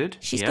 Noted.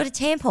 She's Yep. got a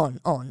tampon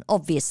on,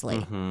 obviously.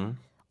 Mm-hmm.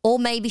 Or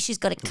maybe she's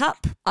got a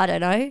cup. I don't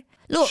know.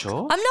 Look,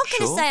 Sure, I'm not going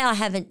to sure. say I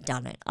haven't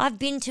done it. I've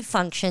been to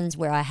functions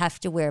where I have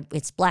to wear,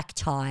 it's black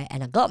tie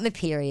and I got my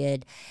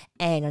period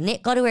and I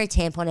got to wear a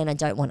tampon and I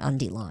don't want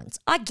undie lines.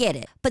 I get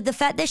it. But the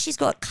fact that she's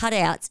got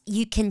cutouts,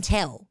 you can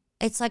tell.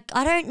 It's like,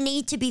 I don't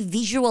need to be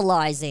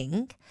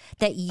visualizing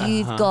that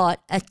you've got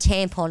a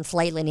tampon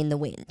flailing in the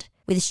wind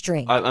with a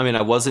string. I mean,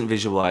 I wasn't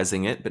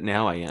visualizing it, but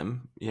now I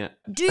am. Yeah.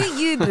 Do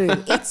you, boo?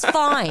 It's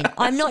fine.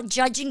 I'm not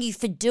judging you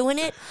for doing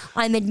it.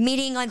 I'm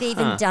admitting I've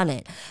even done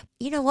it.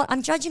 You know what?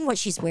 I'm judging what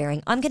she's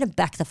wearing. I'm going to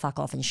back the fuck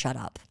off and shut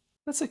up.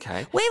 That's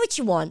okay. Wear what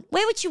you want.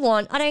 Wear what you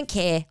want. I don't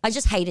care. I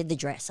just hated the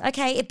dress.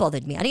 Okay? It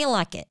bothered me. I didn't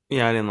like it.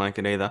 Yeah, I didn't like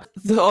it either.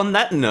 On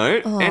that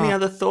note, any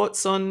other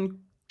thoughts on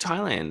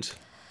Thailand?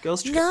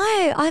 Girls trip?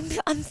 No,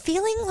 I'm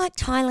feeling like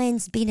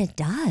Thailand's been a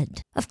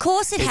dud. Of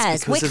course it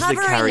has. Because We're of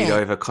the covering carried it.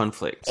 over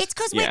conflict. It's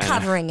because Yeah, we're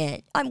covering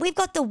it. We've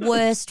got the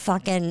worst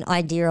fucking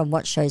idea on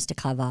what shows to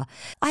cover.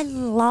 I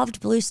loved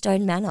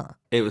Bluestone Manor.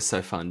 It was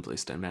so fun,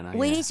 Bluestone Manor.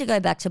 We yeah. need to go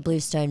back to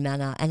Bluestone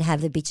Manor and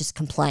have the bitches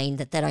complain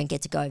that they don't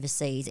get to go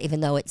overseas, even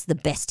though it's the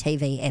best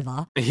TV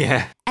ever.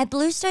 Yeah. At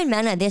Bluestone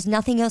Manor, there's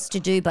nothing else to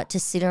do but to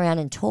sit around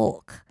and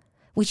talk,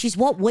 which is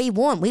what we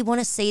want. We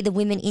want to see the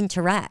women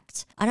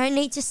interact. I don't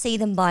need to see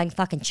them buying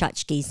fucking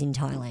tchotchkes in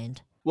Thailand.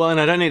 Well, and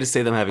I don't need to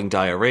see them having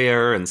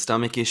diarrhea and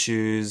stomach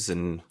issues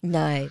and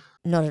No,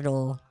 not at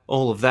all.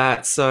 all of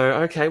that. So,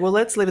 okay, well,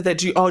 let's leave it there.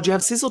 Do you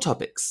have sizzle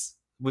topics?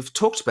 We've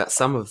talked about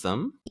some of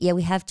them. Yeah,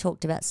 we have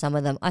talked about some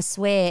of them. I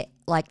swear,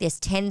 like,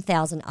 there's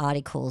 10,000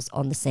 articles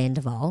on the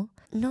Sandoval.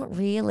 Not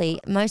really.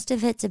 Most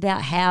of it's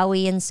about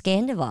Howie and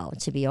Scandival,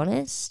 to be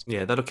honest.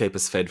 Yeah, that'll keep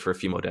us fed for a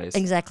few more days.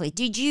 Exactly.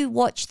 Did you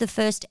watch the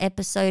first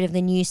episode of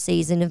the new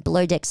season of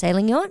Below Deck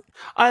Sailing Yacht?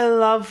 I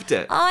loved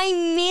it. I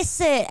miss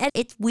it. And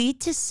it's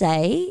weird to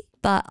say,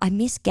 but I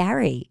miss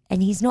Gary,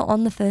 and he's not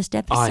on the first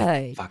episode.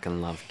 I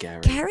fucking love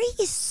Gary. Gary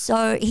is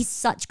he's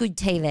such good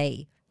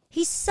TV.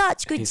 He's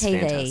such good He's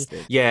TV.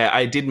 fantastic. Yeah,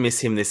 I did miss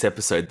him this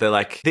episode. They're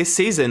like, this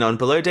season on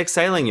Below Deck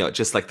Sailing Yacht,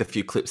 just like the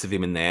few clips of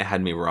him in there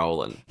had me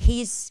rolling.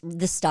 He's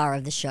the star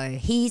of the show.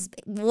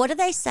 What do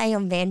they say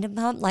on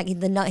Vanderpump? Like,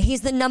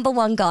 he's the number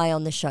one guy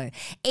on the show.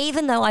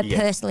 Even though I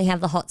personally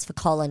have the hots for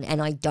Colin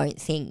and I don't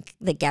think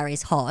that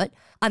Gary's hot.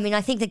 I mean,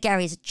 I think that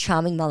Gary's a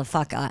charming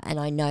motherfucker, and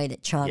I know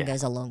that charm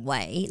goes a long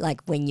way,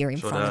 like when you're in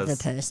front of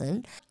the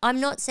person.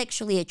 I'm not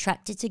sexually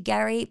attracted to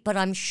Gary, but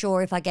I'm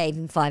sure if I gave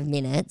him 5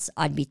 minutes,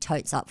 I'd be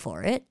totes up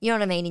for it. You know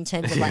what I mean? In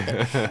terms of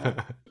like,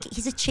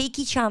 he's a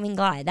cheeky, charming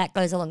guy. That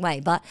goes a long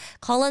way. But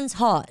Colin's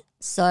hot,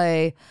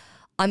 so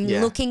I'm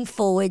Yeah. looking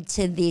forward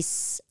to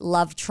this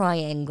love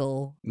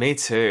triangle. Me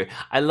too.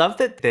 I love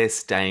that they're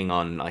staying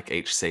on like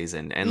each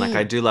season, and like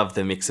I do love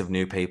the mix of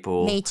new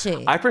people. Me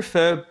too. I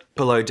prefer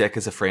Below Deck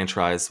as a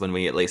franchise when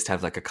we at least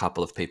have like a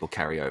couple of people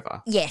carry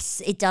over.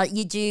 Yes, it does.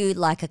 You do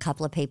like a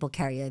couple of people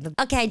carry over.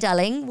 Okay,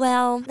 darling.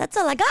 Well, that's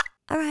all I got.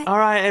 All right. All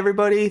right,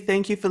 everybody.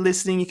 Thank you for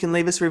listening. You can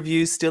leave us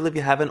reviews still if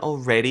you haven't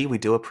already. We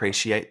do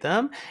appreciate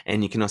them.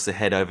 And you can also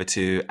head over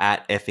to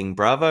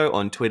 @effingbravo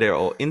on Twitter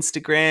or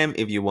Instagram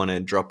if you want to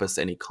drop us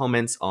any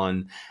comments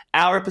on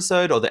our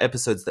episode or the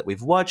episodes that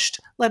we've watched.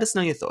 Let us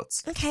know your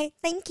thoughts. Okay,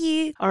 thank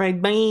you. All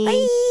right, bye.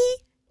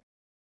 Bye.